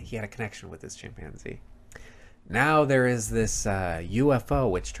that he had a connection with this chimpanzee. Now there is this UFO,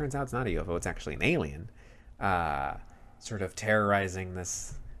 which turns out it's not a UFO; it's actually an alien, sort of terrorizing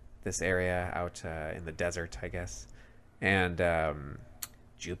this area out in the desert, I guess. And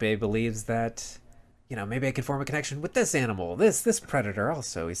Junpei believes that, maybe I can form a connection with this animal, this predator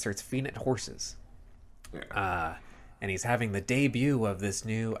also. He starts feeding it horses. Yeah. And he's having the debut of this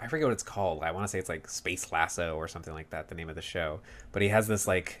new, I forget what it's called. I want to say it's like Space Lasso or something like that, the name of the show. But he has this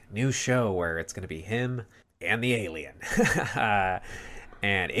like new show where it's going to be him and the alien.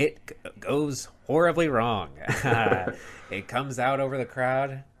 And it goes horribly wrong. It comes out over the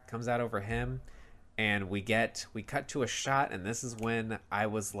crowd, comes out over him. And we cut to a shot, and this is when I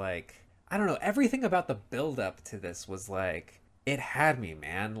was like, I don't know, everything about the build up to this was like, it had me,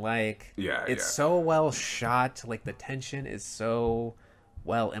 man. Like, it's so well shot. Like, the tension is so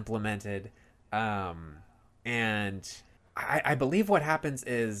well implemented. And I believe what happens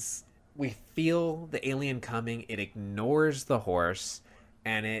is we feel the alien coming. It ignores the horse,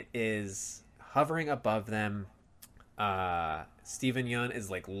 and it is hovering above them. Steven Yeun is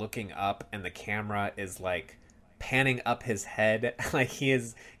like looking up, and the camera is like panning up his head. Like he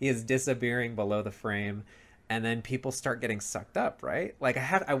is disappearing below the frame. And then people start getting sucked up, right? Like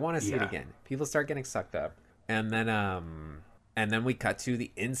I want to see it again. People start getting sucked up, and then we cut to the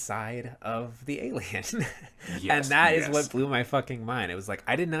inside of the alien, and that is what blew my fucking mind. It was like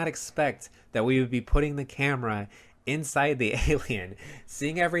I did not expect that we would be putting the camera inside the alien,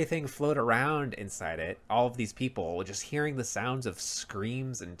 seeing everything float around inside it, all of these people, just hearing the sounds of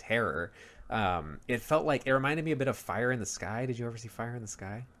screams and terror. It felt like it reminded me a bit of Fire in the Sky. Did you ever see Fire in the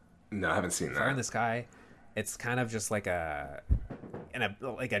Sky? No, I haven't seen Fire in that. the Sky. It's kind of just like a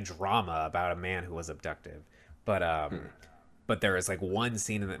drama about a man who was abducted, but there is like one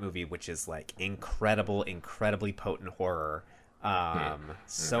scene in that movie which is like incredibly potent horror,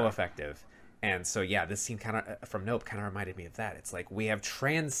 so effective. And so yeah, this scene kind of from Nope kind of reminded me of that. It's like we have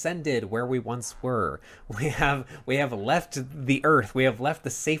transcended where we once were. We have left the earth. We have left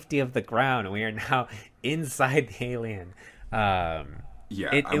the safety of the ground, and we are now inside the alien. Yeah,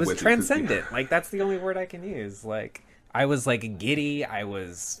 It I'm was with you, 'cause- transcendent. Like that's the only word I can use. Like I was like giddy. I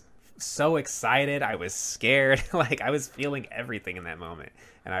was so excited. I was scared. Like I was feeling everything in that moment,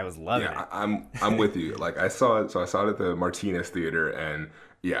 and I was loving Yeah, it. I'm with you. Like I saw it, so I saw it at the Martinez Theater, and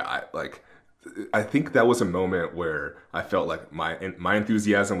yeah, I think that was a moment where I felt like my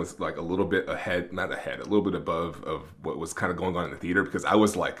enthusiasm was like a little bit ahead, not ahead, a little bit above of what was kind of going on in the theater, because I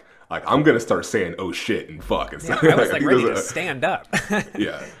was like I'm gonna start saying oh shit and fuck and stuff. I was I like think ready there to was stand up.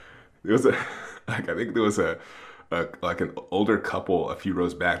 yeah, there was a like I think there was a like an older couple a few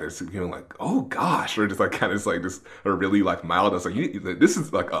rows back that's feeling like oh gosh, or just like kind of just like just or really like mild. I was like this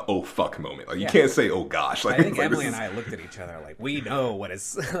is like a oh fuck moment. Like you can't say oh gosh. Like I think it's like, Emily this and is- I looked at each other like we know what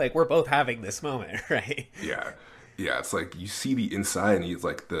is like we're both having this moment, right? Yeah. Yeah, it's like you see the inside and it's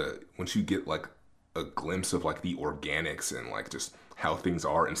like once you get like a glimpse of like the organics and like just how things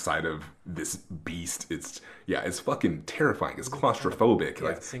are inside of this beast, it's fucking terrifying. It's claustrophobic. Yeah,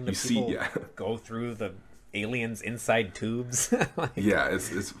 Like seeing the you see people yeah. go through the aliens inside tubes. Like, Yeah,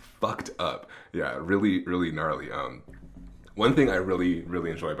 it's fucked up. Yeah, really, really gnarly. One thing I really,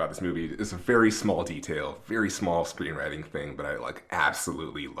 really enjoy about this movie is a very small detail, very small screenwriting thing, but I like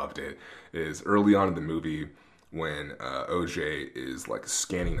absolutely loved it. Is early on in the movie when OJ is like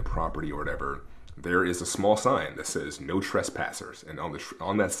scanning the property or whatever, there is a small sign that says "No trespassers," and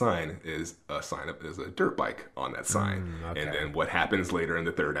on that sign is a dirt bike on that sign. okay. And then what happens later in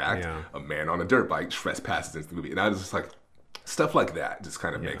the third act? Yeah. A man on a dirt bike trespasses into the movie, and I was just like, stuff like that just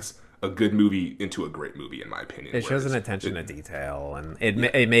kind of makes a good movie into a great movie, in my opinion. it shows an Whereas attention to detail, and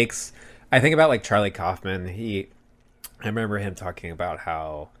it makes. I think about like Charlie Kaufman. I remember him talking about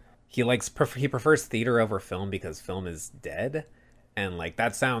how he he prefers theater over film because film is dead, and like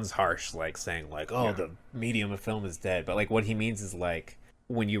that sounds harsh, like saying like the medium of film is dead, but like what he means is like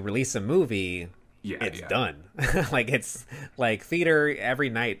when you release a movie. It's done. Like it's like theater every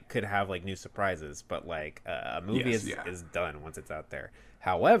night could have like new surprises, but like a movie is done once it's out there.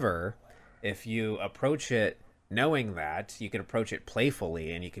 However, if you approach it knowing that, you can approach it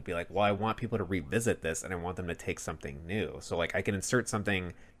playfully and you could be like, well, I want people to revisit this and I want them to take something new. So like I can insert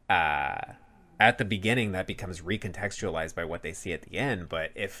something at the beginning that becomes recontextualized by what they see at the end,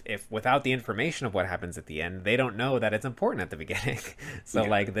 but if without the information of what happens at the end, they don't know that it's important at the beginning. So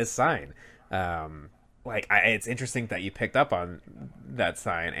like this sign, it's interesting that you picked up on that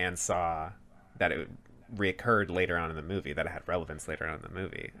sign and saw that it reoccurred later on in the movie, that it had relevance later on in the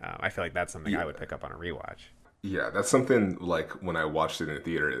movie. I feel like that's something I would pick up on a rewatch. Yeah, that's something like when I watched it in the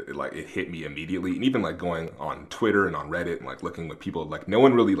theater, it hit me immediately. And even like going on Twitter and on Reddit and like looking what people like, no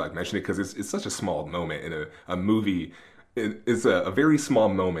one really like mentioned it because it's such a small moment in a movie. It's a very small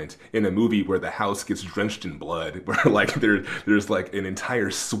moment in a movie where the house gets drenched in blood, where like there's like an entire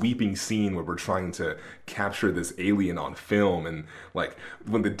sweeping scene where we're trying to capture this alien on film, and like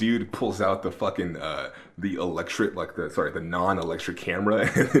when the dude pulls out the fucking the non-electric camera,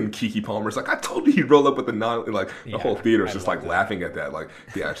 and then Keke Palmer's like, I told you he'd roll up with the the whole theater is just like laughing at that. Like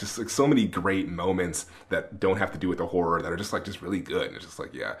it's just like so many great moments that don't have to do with the horror that are just really good. And it's just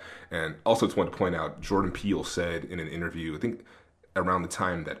like and also just wanted to point out Jordan Peele said in an interview, I think around the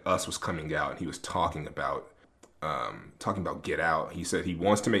time that Us was coming out, and he was talking about Get Out. He said he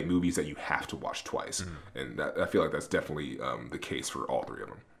wants to make movies that you have to watch twice, and I feel like that's definitely the case for all three of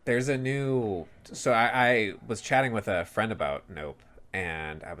them. There's a new. So I was chatting with a friend about Nope,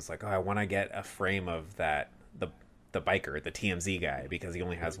 and I was like, oh, I want to get a frame of that the biker, the TMZ guy, because he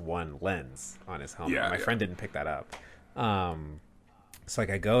only has one lens on his helmet. My friend didn't pick that up. So like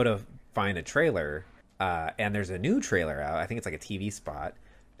I go to find a trailer, and there's a new trailer out. I think it's like a TV spot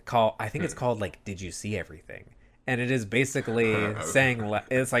it's called like Did You See Everything? And it is basically saying,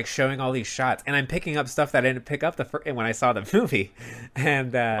 it's like showing all these shots, and I'm picking up stuff that I didn't pick up when I saw the movie,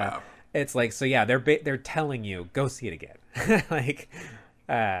 and it's like, so yeah, they're telling you go see it again. Like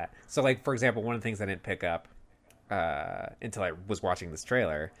so like for example, one of the things I didn't pick up until I was watching this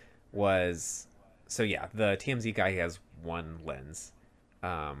trailer was, so yeah, the TMZ guy, he has one lens,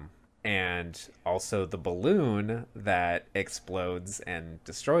 and also the balloon that explodes and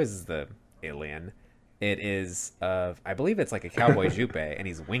destroys the alien. It is of, I believe it's like a cowboy jupe, and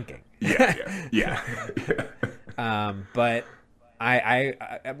he's winking. Yeah. But I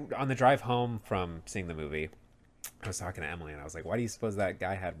on the drive home from seeing the movie, I was talking to Emily, and I was like, "Why do you suppose that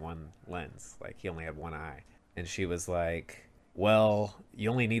guy had one lens? Like, he only had one eye?" And she was like, "Well,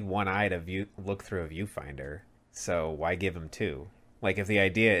 you only need one eye to look through a viewfinder, so why give him two? Like, if the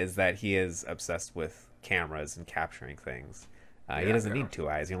idea is that he is obsessed with cameras and capturing things, he doesn't need two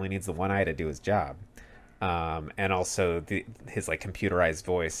eyes. He only needs the one eye to do his job." And also his like computerized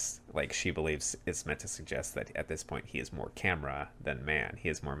voice, like she believes is meant to suggest that at this point he is more camera than man. He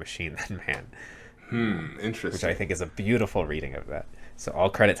is more machine than man. Interesting. Which I think is a beautiful reading of that. So all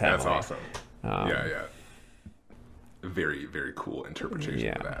credit to That's Emily. awesome. Yeah. Very, very cool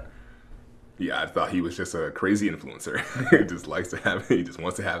interpretation of that. Yeah, I thought he was just a crazy influencer. He just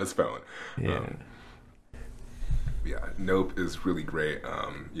wants to have his phone. Yeah, Nope is really great.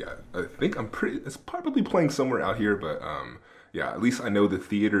 I think it's probably playing somewhere out here, but at least I know the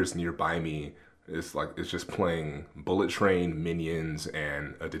theaters nearby me it's just playing Bullet Train, Minions,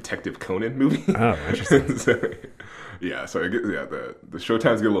 and a Detective Conan movie. Oh, interesting. The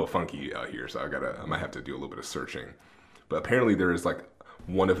showtimes get a little funky out here, so I might have to do a little bit of searching. But apparently there is like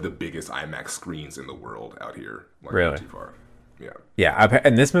one of the biggest IMAX screens in the world out here. Like, really? Not too far. Yeah. Yeah,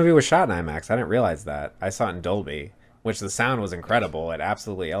 and this movie was shot in IMAX. I didn't realize that. I saw it in Dolby, which the sound was incredible. It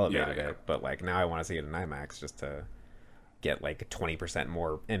absolutely elevated it. But like now I want to see it in IMAX just to get like 20%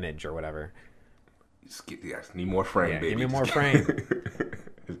 more image or whatever. Just need more frame, baby. Give me more frame.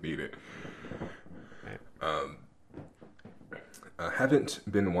 Just need it. Right. I haven't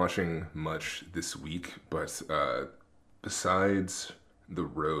been watching much this week, but besides The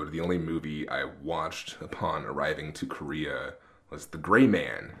Road, the only movie I watched upon arriving to Korea was The Gray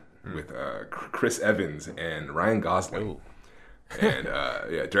Man with Chris Evans and Ryan Gosling. Ooh. And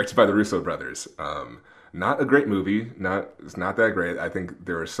directed by the Russo brothers. Not a great movie. It's not that great. I think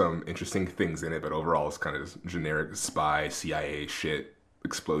there are some interesting things in it, but overall it's kind of just generic spy, CIA shit,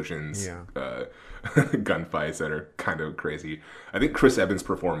 explosions, gunfights that are kind of crazy. I think Chris Evans'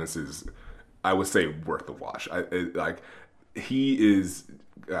 performance is, I would say, worth the watch. He is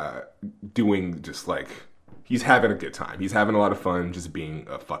doing just like, he's having a good time. He's having a lot of fun just being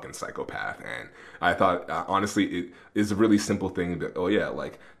a fucking psychopath. And I thought, honestly, it is a really simple thing that,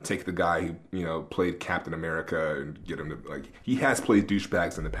 take the guy who, played Captain America and get him to, he has played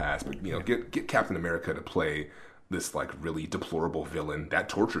douchebags in the past, but, get Captain America to play this, really deplorable villain that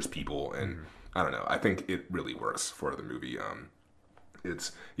tortures people. And I don't know. I think it really works for the movie.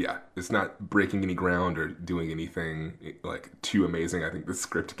 It's not breaking any ground or doing anything too amazing. I think the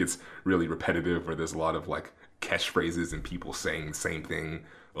script gets really repetitive, where there's a lot of catchphrases and people saying the same thing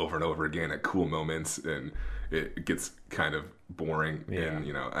over and over again at cool moments, and it gets kind of boring. Yeah.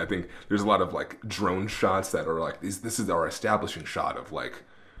 And I think there's a lot of drone shots that are this is our establishing shot of I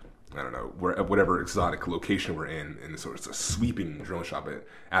don't know, whatever exotic location we're in, and so it's a sweeping drone shot. But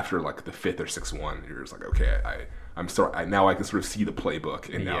after the fifth or sixth one, you're just okay, I'm sorry. Now I can sort of see the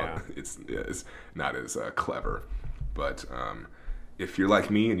playbook, and now it's not as clever. But if you're like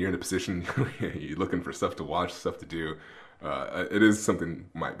me and you're in a position you're looking for stuff to watch, stuff to do, it is something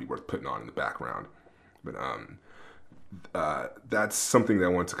might be worth putting on in the background. But that's something that I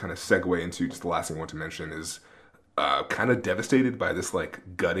want to kind of segue into. Just the last thing I want to mention is kind of devastated by this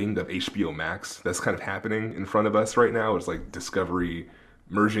gutting of HBO Max that's kind of happening in front of us right now. It's Discovery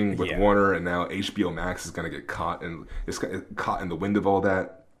merging with Warner, and now HBO Max is going to get caught in the wind of all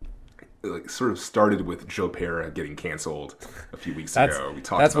that. It sort of started with Joe Pera getting canceled a few weeks ago. We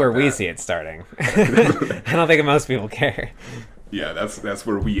talked that's about where that. We see it starting. I don't think most people care. Yeah, that's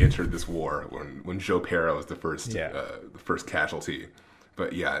where we entered this war when Joe Pera was the first casualty.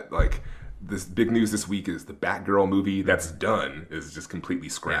 But this big news this week is the Batgirl movie that's done is just completely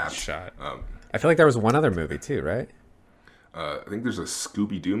scrapped. Shot. I feel like there was one other movie too, right? I think there's a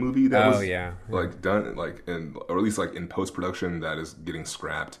Scooby-Doo movie that was done or at least in post-production that is getting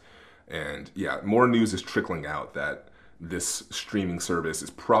scrapped. And more news is trickling out that this streaming service is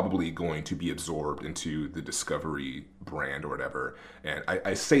probably going to be absorbed into the Discovery brand or whatever. And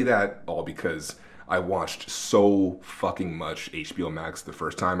I say that all because I watched so fucking much HBO Max the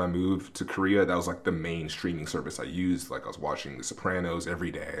first time I moved to Korea. That was the main streaming service I used. I was watching The Sopranos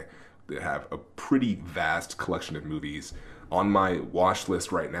every day. They have a pretty vast collection of movies. On my watch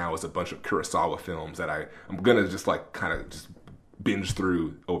list right now is a bunch of Kurosawa films that I'm gonna just kind of just binge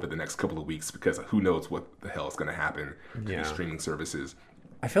through over the next couple of weeks, because who knows what the hell is going to happen to these streaming services.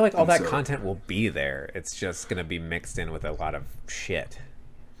 I feel like all that content will be there. It's just going to be mixed in with a lot of shit.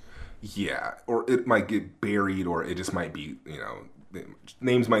 Yeah, or it might get buried, or it just might be,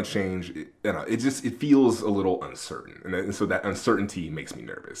 names might change. It feels a little uncertain, and so that uncertainty makes me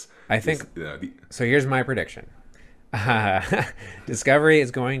nervous. I think so. Here's my prediction. Discovery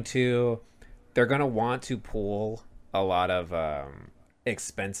is they're going to want to pull a lot of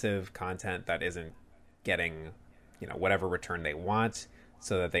expensive content that isn't getting, whatever return they want,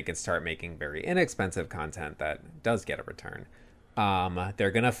 so that they can start making very inexpensive content that does get a return.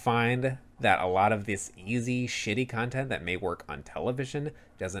 They're going to find that a lot of this easy, shitty content that may work on television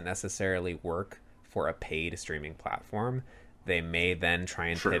doesn't necessarily work for a paid streaming platform. They may then try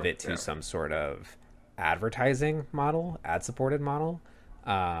and pivot to some sort of advertising model, ad-supported model.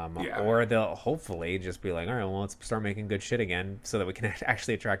 Or they'll hopefully just be like, all right, well, let's start making good shit again so that we can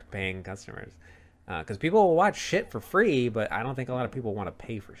actually attract paying customers. Because people will watch shit for free, but I don't think a lot of people want to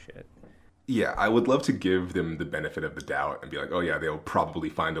pay for shit. Yeah, I would love to give them the benefit of the doubt and be like, oh yeah, they'll probably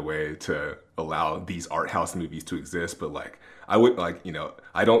find a way to allow these art house movies to exist. But I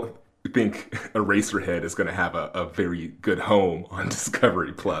don't think Eraserhead is going to have a very good home on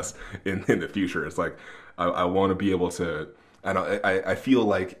Discovery Plus in the future. It's like, I want to be able to, I feel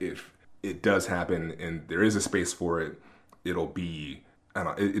like if it does happen and there is a space for it, it'll be,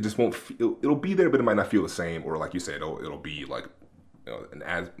 it just won't feel, it'll be there, but it might not feel the same. Or like you said, it'll be like, an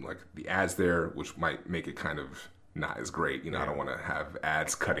ad, like the ads there, which might make it kind of not as great. I don't want to have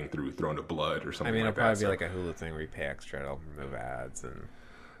ads cutting through, thrown to blood or something. It'll like probably that. be like a Hulu thing where you pay extra to remove ads and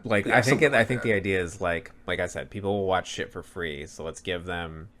I think the idea is like I said, people will watch shit for free, so let's give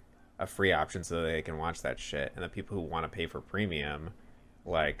them a free option so that they can watch that shit. And the people who want to pay for premium,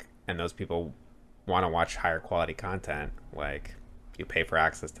 and those people want to watch higher quality content, you pay for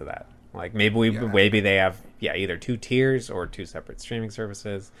access to that. Maybe they have either two tiers or two separate streaming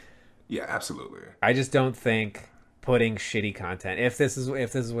services. Yeah, absolutely. I just don't think putting shitty content, if this is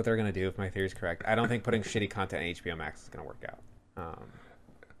what they're gonna do, if my theory is correct, I don't think putting shitty content on HBO Max is gonna work out.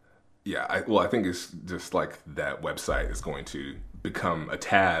 I think it's just like that website is going to become a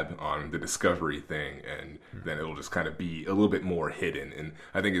tab on the Discovery thing, and then it'll just kind of be a little bit more hidden. And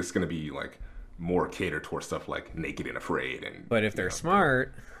I think it's going to be more catered towards stuff like Naked and Afraid. But if they're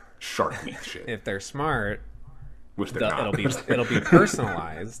smart, Shark Week shit. If they're smart, which they're not. it'll be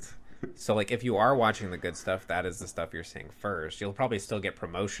personalized. So if you are watching the good stuff, that is the stuff you're seeing first. You'll probably still get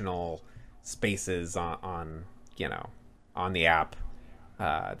promotional spaces on the app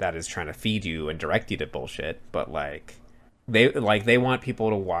that is trying to feed you and direct you to bullshit. But they want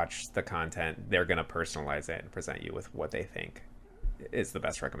people to watch the content. They're gonna personalize it and present you with what they think is the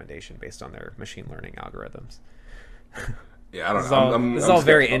best recommendation based on their machine learning algorithms. Yeah, I don't know. This is all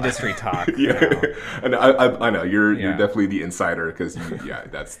very industry talk. Yeah, and I know you're definitely the insider because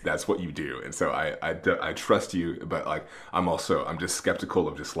that's what you do, and so I trust you. But I'm just skeptical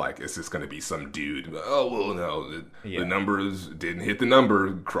of just is this going to be some dude? Oh well, no, the numbers didn't hit the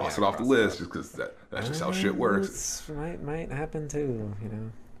number. Cross it off the list just because that's just how shit works. Might happen too.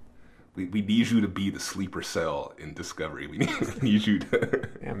 We need you to be the sleeper cell in Discovery. We need you to.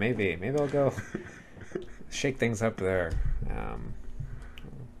 Yeah, maybe I'll go shake things up there.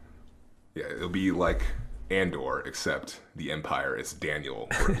 Yeah, it'll be like Andor, except the Empire is Daniel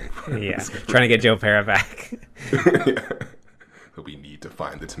working for trying to get Joe Pera back. So we need to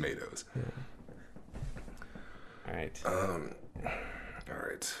find the tomatoes. All right. All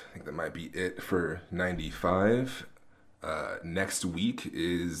right. I think that might be it for 95. Next week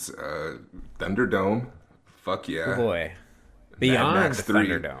is Thunderdome. Fuck yeah. Oh boy. Beyond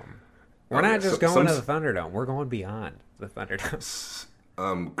Thunderdome. We're not just going to the Thunderdome. We're going beyond the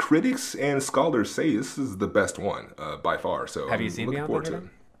Thunderdome. Critics and scholars say this is the best one by far. So have you seen Beyond Thunderdome?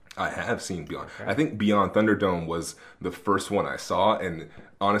 I have seen Beyond. Okay. I think Beyond Thunderdome was the first one I saw, and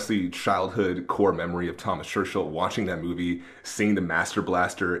honestly, childhood core memory of Thomas Churchill watching that movie, seeing the Master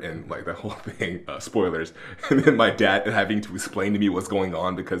Blaster and the whole thing. Spoilers, and then my dad having to explain to me what's going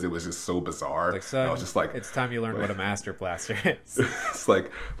on because it was just so bizarre. Son, I was just it's time you learn what a Master Blaster is. It's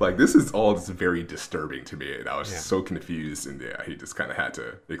this is all just very disturbing to me, and I was just so confused. And he just kind of had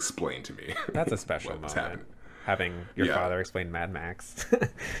to explain to me. That's a special moment. Having your father explain Mad Max.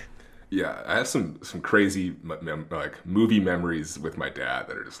 Yeah, I have some crazy movie memories with my dad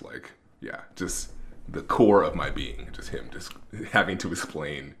that are just just the core of my being. Just him just having to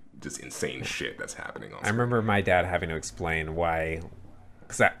explain just insane shit that's happening on screen. I remember my dad having to explain why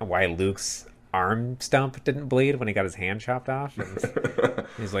Luke's arm stump didn't bleed when he got his hand chopped off. And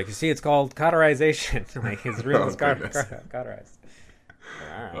he's like, you see, it's called cauterization. His rib is cauterized.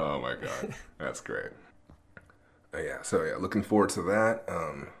 Right. Oh my god, that's great. Looking forward to that.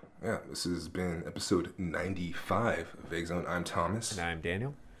 This has been episode 95 of Vague Zone. I'm Thomas. And I'm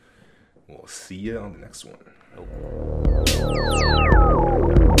Daniel. We'll see you on the next one.